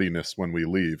no readiness when we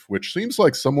leave, which seems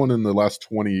like someone in the last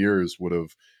 20 years would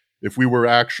have, if we were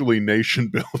actually nation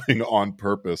building on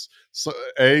purpose, so,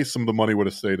 A, some of the money would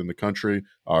have stayed in the country.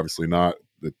 Obviously not.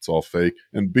 It's all fake.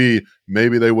 And B,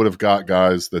 maybe they would have got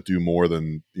guys that do more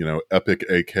than, epic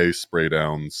AK spray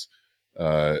downs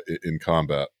in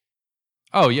combat.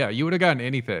 Oh, yeah. You would have gotten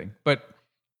anything. But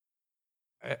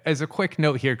as a quick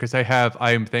note here, because I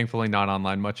am thankfully not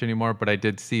online much anymore, but I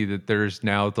did see that there's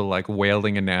now the like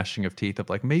wailing and gnashing of teeth of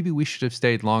like, maybe we should have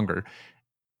stayed longer.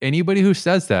 Anybody who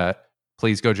says that,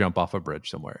 please go jump off a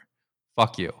bridge somewhere.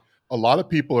 Fuck you. A lot of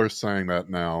people are saying that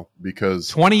now because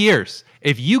 20 years.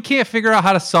 If you can't figure out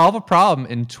how to solve a problem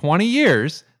in 20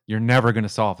 years, you're never going to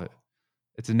solve it.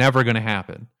 It's never going to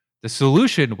happen. The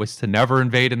solution was to never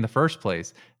invade in the first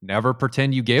place. Never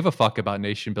pretend you gave a fuck about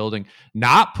nation building.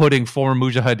 Not putting former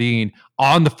Mujahideen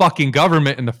on the fucking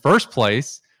government in the first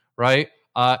place, right?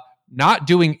 Not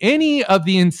doing any of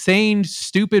the insane,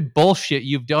 stupid bullshit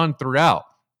you've done throughout.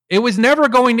 It was never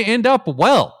going to end up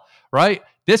well, right?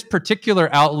 This particular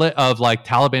outlet of like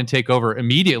Taliban takeover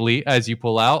immediately as you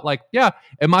pull out, like, yeah,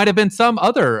 it might have been some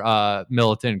other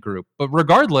militant group, but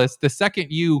regardless, the second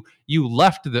you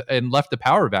left the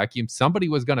power vacuum, somebody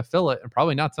was going to fill it, and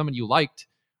probably not someone you liked,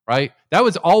 right? That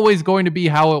was always going to be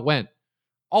how it went,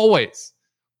 always.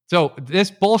 So this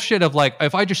bullshit of like,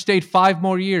 if I just stayed 5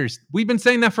 more years, we've been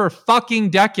saying that for a fucking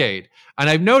decade, and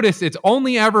I've noticed it's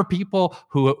only ever people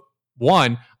who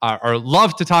are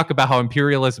love to talk about how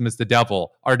imperialism is the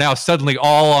devil are now suddenly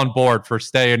all on board for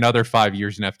stay another 5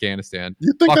 years in Afghanistan.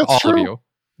 You think Fuck that's all true? Of you.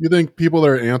 You think people that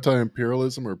are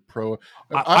anti-imperialism are pro?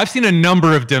 I've seen a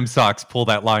number of dim socks pull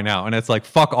that line out, and it's like,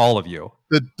 fuck all of you.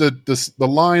 The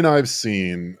line I've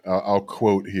seen, I'll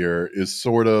quote here, is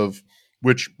sort of,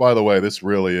 which, by the way, this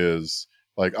really is,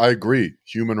 like, I agree,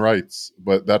 human rights,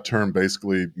 but that term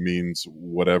basically means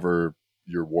whatever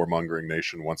your warmongering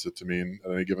nation wants it to mean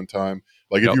at any given time.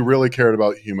 Like, if you really cared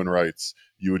about human rights,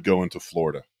 you would go into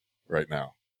Florida right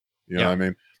now. You know what I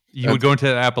mean? You would go into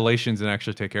the Appalachians and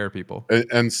actually take care of people.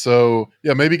 And so,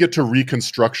 yeah, maybe get to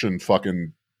Reconstruction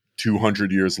fucking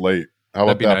 200 years late. How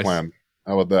about that plan?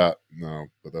 How about that? No,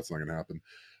 but that's not going to happen.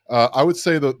 I would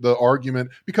say the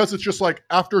argument, because it's just like,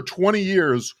 after 20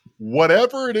 years,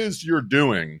 whatever it is you're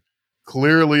doing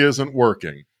clearly isn't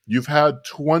working. You've had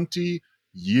 20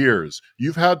 years.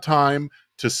 You've had time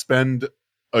to spend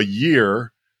a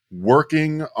year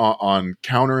working on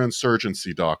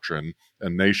counterinsurgency doctrine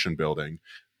and nation building.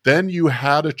 Then you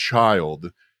had a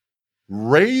child,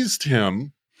 raised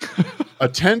him,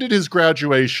 attended his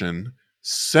graduation,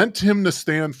 sent him to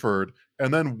Stanford,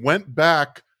 and then went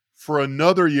back for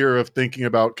another year of thinking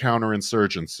about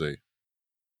counterinsurgency.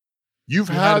 You've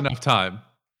had enough time.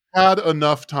 Had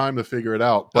enough time to figure it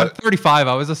out. But I'm 35.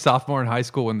 I was a sophomore in high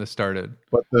school when this started.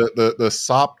 But the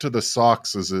sop to the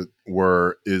socks, as it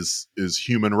were, is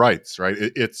human rights, right?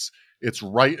 It's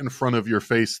right in front of your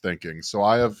face thinking. So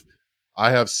I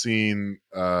have seen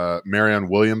Marianne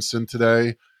Williamson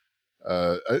today.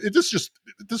 This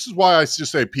is why I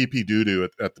just say PP doo-doo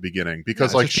at the beginning,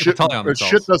 because like shit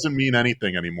doesn't mean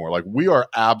anything anymore. Like, we are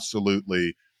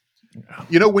absolutely,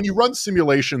 when you run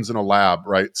simulations in a lab,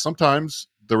 right? Sometimes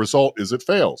the result is it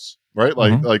fails, right?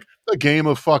 Like a game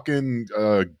of fucking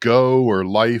Go or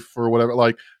Life or whatever.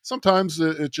 Like, sometimes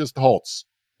it just halts,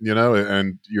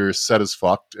 and your set is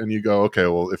fucked, and you go, okay,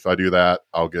 well, if I do that,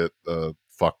 I'll get a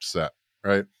fucked set,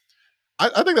 right?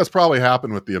 I think that's probably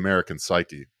happened with the American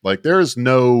psyche. Like, there is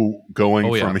no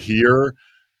going from here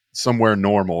somewhere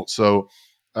normal. So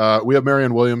we have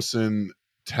Marianne Williamson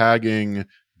tagging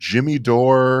Jimmy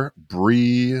Dore,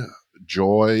 Bree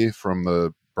Joy from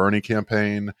the Bernie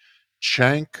campaign,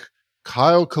 Cenk,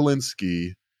 Kyle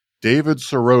Kulinski, David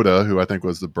Sirota, who I think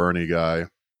was the Bernie guy,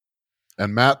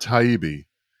 and Matt Taibbi,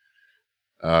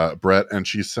 Brett. And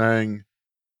she's saying,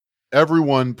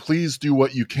 everyone, please do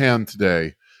what you can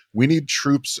today. We need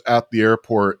troops at the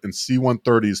airport and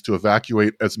C-130s to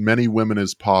evacuate as many women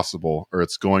as possible, or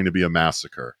it's going to be a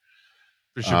massacre.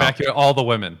 We should evacuate all the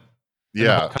women in the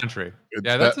whole Yeah, country.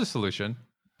 Yeah, that's a solution.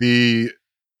 the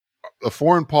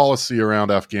foreign policy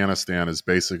around Afghanistan is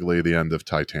basically the end of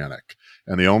Titanic,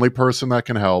 and the only person that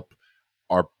can help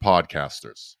are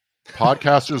podcasters.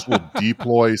 Podcasters will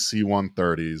deploy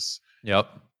C-130s. Yep.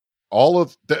 All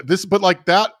of this, but like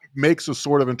that makes a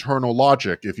sort of internal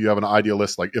logic. If you have an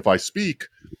idealist, like if I speak,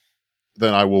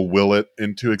 then I will will it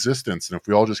into existence. And if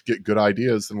we all just get good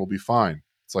ideas, then we'll be fine.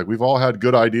 It's like we've all had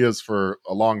good ideas for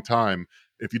a long time.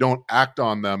 If you don't act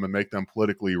on them and make them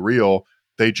politically real,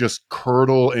 they just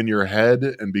curdle in your head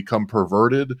and become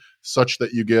perverted such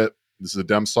that you get, this is a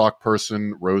DemSoc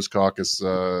person, Rose Caucus,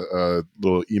 little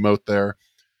emote there,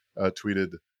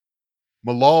 tweeted,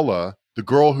 Malala, the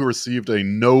girl who received a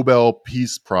Nobel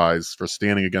Peace Prize for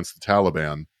standing against the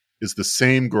Taliban, is the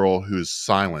same girl who is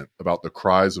silent about the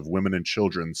cries of women and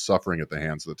children suffering at the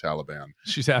hands of the Taliban.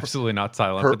 She's absolutely not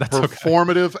silent, but that's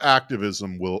performative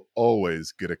activism will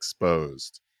always get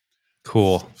exposed.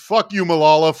 Cool. Fuck you,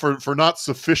 Malala, for not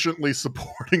sufficiently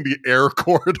supporting the air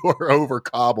corridor over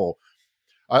Kabul.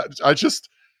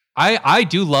 I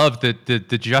do love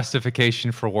the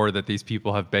justification for war that these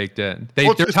people have baked in.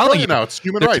 They're telling you now it's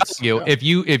human rights. If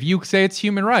you say it's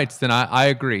human rights, then I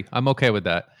agree. I'm okay with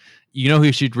that. You know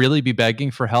who should really be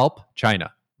begging for help?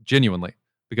 China, genuinely,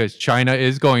 because China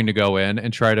is going to go in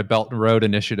and try to Belt and Road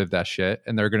Initiative that shit,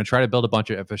 and they're going to try to build a bunch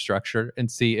of infrastructure and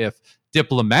see if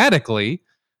diplomatically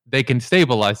they can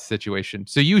stabilize the situation.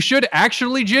 So you should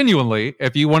actually genuinely,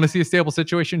 if you want to see a stable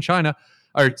situation in China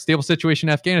or stable situation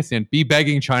in Afghanistan, be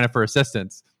begging China for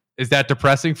assistance. Is that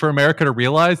depressing for America to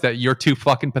realize that you're too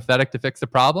fucking pathetic to fix the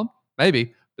problem?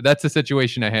 Maybe, but that's the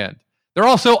situation at hand. They're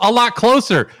also a lot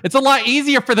closer. It's a lot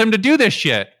easier for them to do this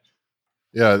shit.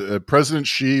 Yeah, President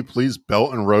Xi, please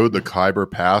Belt and Road the Khyber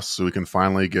Pass so we can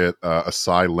finally get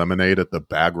acai lemonade at the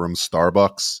Bagram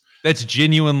Starbucks. That's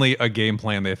genuinely a game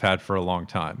plan they've had for a long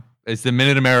time. It's the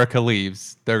minute America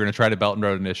leaves, they're going to try to Belt and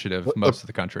Road Initiative most of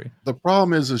the country. The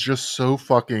problem is just so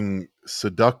fucking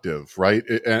seductive, right?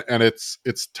 And it's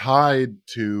tied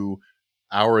to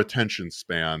our attention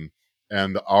span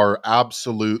and our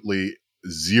absolutely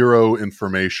zero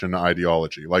information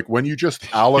ideology. Like when you just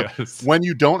when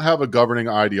you don't have a governing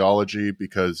ideology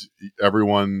because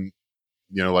everyone,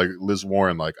 you know, like Liz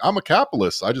Warren, like I'm a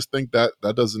capitalist. I just think that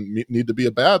doesn't need to be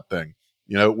a bad thing.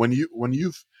 You know, when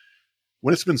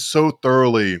it's been so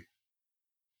thoroughly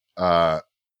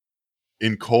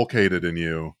inculcated in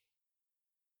you.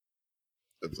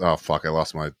 Oh fuck! I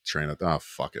lost my train of. Oh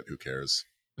fuck it! Who cares?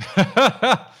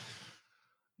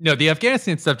 No, the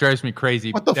Afghanistan stuff drives me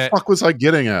crazy. What the fuck was I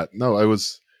getting at? No, I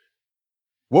was.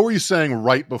 What were you saying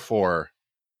right before?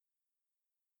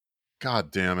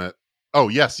 God damn it! Oh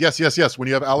yes. When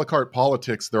you have a la carte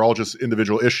politics, they're all just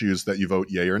individual issues that you vote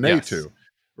yay or nay to,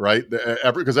 right?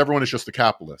 Because everyone is just a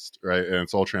capitalist, right? And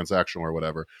it's all transactional or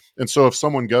whatever. And so if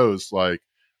someone goes like,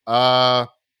 the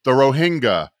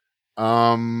Rohingya,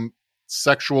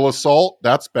 sexual assault,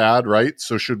 that's bad, right?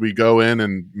 So should we go in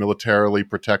and militarily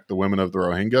protect the women of the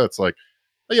Rohingya? It's like,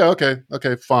 oh, yeah,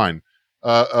 okay, fine.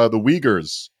 The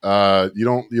Uyghurs,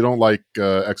 you don't like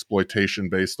exploitation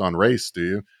based on race, do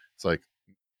you? It's like,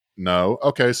 no.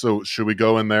 Okay, so should we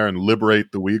go in there and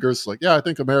liberate the Uyghurs? It's like, yeah, I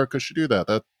think America should do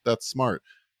that. That's smart.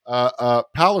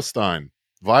 Palestine,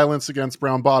 violence against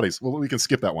brown bodies. Well, we can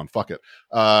skip that one. Fuck it.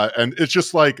 And it's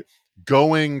just like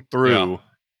going through. Yeah.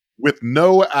 With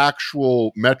no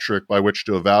actual metric by which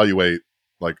to evaluate,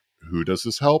 like, who does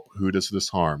this help? Who does this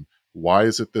harm? Why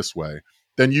is it this way?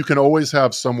 Then you can always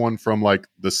have someone from, like,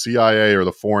 the CIA or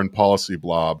the foreign policy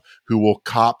blob who will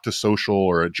cop to social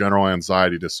or a general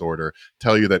anxiety disorder,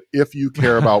 tell you that if you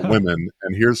care about women,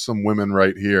 and here's some women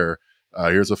right here,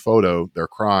 here's a photo, they're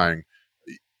crying,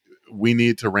 we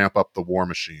need to ramp up the war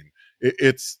machine.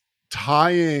 It's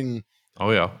tying... Oh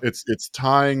yeah, it's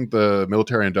tying the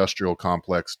military-industrial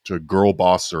complex to girl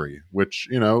bossery, which,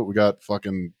 you know, we got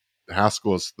fucking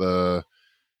Haskell as the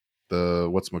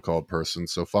what's-my-called person,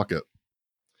 so fuck it.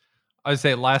 I'd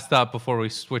say last thought before we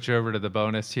switch over to the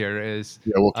bonus here is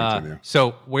we'll continue.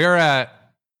 So we're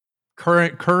at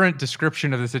current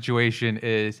description of the situation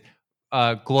is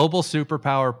global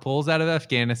superpower pulls out of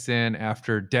Afghanistan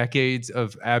after decades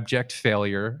of abject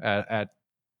failure at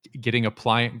getting a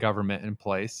pliant government in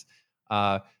place.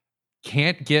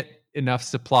 Can't get enough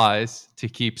supplies to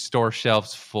keep store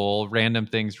shelves full. Random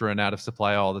things run out of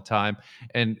supply all the time.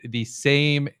 And the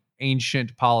same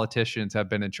ancient politicians have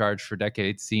been in charge for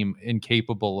decades, seem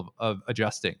incapable of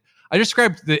adjusting. I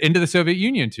described the end of the Soviet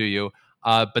Union to you.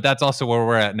 But that's also where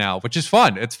we're at now, which is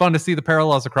fun. It's fun to see the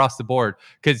parallels across the board,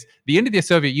 because the end of the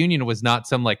Soviet Union was not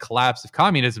some like collapse of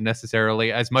communism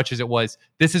necessarily, as much as it was,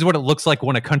 this is what it looks like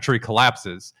when a country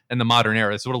collapses in the modern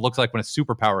era. This is what it looks like when a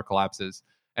superpower collapses.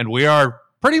 And we are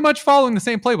pretty much following the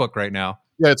same playbook right now.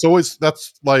 Yeah, it's always,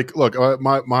 that's like, look,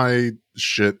 my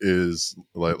shit is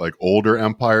like older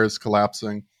empires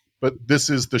collapsing, but this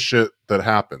is the shit that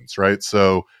happens, right?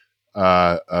 So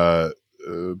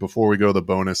before we go to the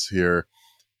bonus here,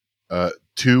 this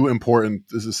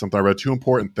is something I read, two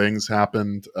important things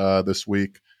happened this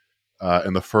week.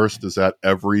 And the first is that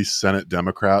every Senate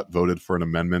Democrat voted for an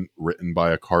amendment written by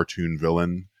a cartoon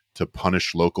villain to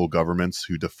punish local governments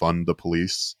who defund the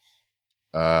police.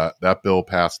 That bill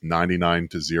passed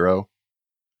 99-0.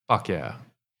 Fuck yeah.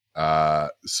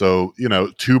 So,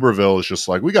 Tuberville is just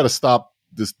like, we got to stop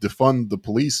this defund the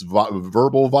police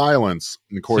verbal violence.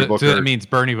 And Cory Booker. So that means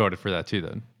Bernie voted for that too,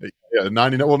 then. Yeah,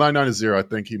 99-0. I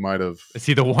think he might have. Is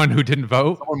he the one who didn't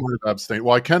vote? Someone might have abstained.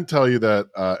 Well, I can tell you that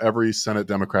every Senate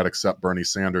Democrat except Bernie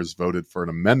Sanders voted for an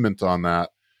amendment on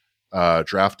that,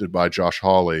 drafted by Josh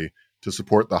Hawley, to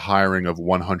support the hiring of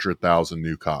 100,000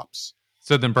 new cops.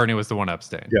 So then Bernie was the one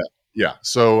abstained. Yeah.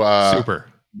 So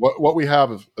super. What we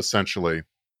have essentially,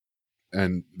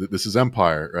 and this is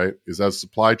empire, right? Is as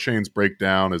supply chains break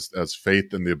down, as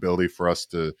faith in the ability for us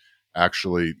to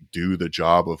actually do the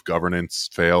job of governance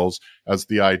fails, as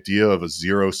the idea of a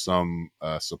zero-sum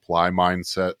supply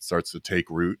mindset starts to take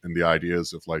root, and the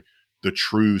ideas of like the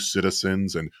true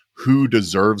citizens and who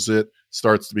deserves it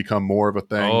starts to become more of a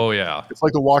thing. Oh, yeah. It's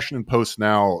like the Washington Post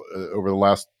now, over the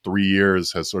last 3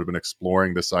 years, has sort of been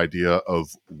exploring this idea of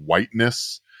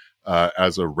whiteness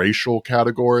as a racial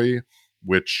category,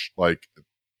 which, like,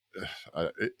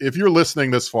 if you're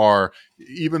listening this far,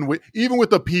 even with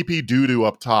the pee doo-doo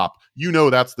up top,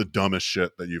 that's the dumbest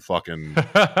shit that you fucking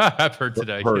I've heard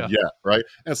today. Yeah, right?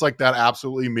 And it's like that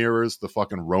absolutely mirrors the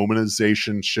fucking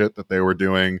Romanization shit that they were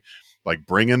doing. Like,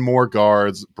 bring in more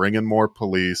guards, bring in more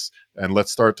police, and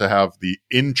let's start to have the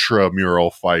intramural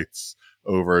fights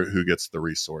over who gets the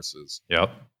resources.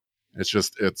 Yep.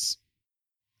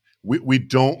 We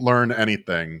don't learn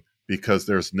anything because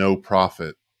there's no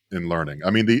profit in learning. I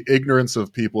mean, the ignorance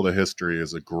of people to history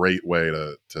is a great way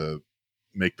to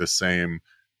make the same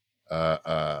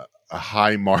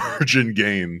high margin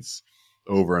gains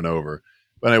over and over.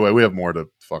 But anyway, we have more to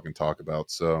fucking talk about.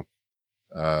 So,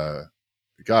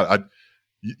 God,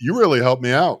 you really helped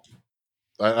me out.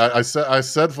 I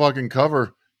said fucking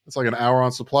cover. It's like an hour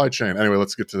on supply chain. Anyway,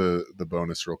 let's get to the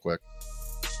bonus real quick.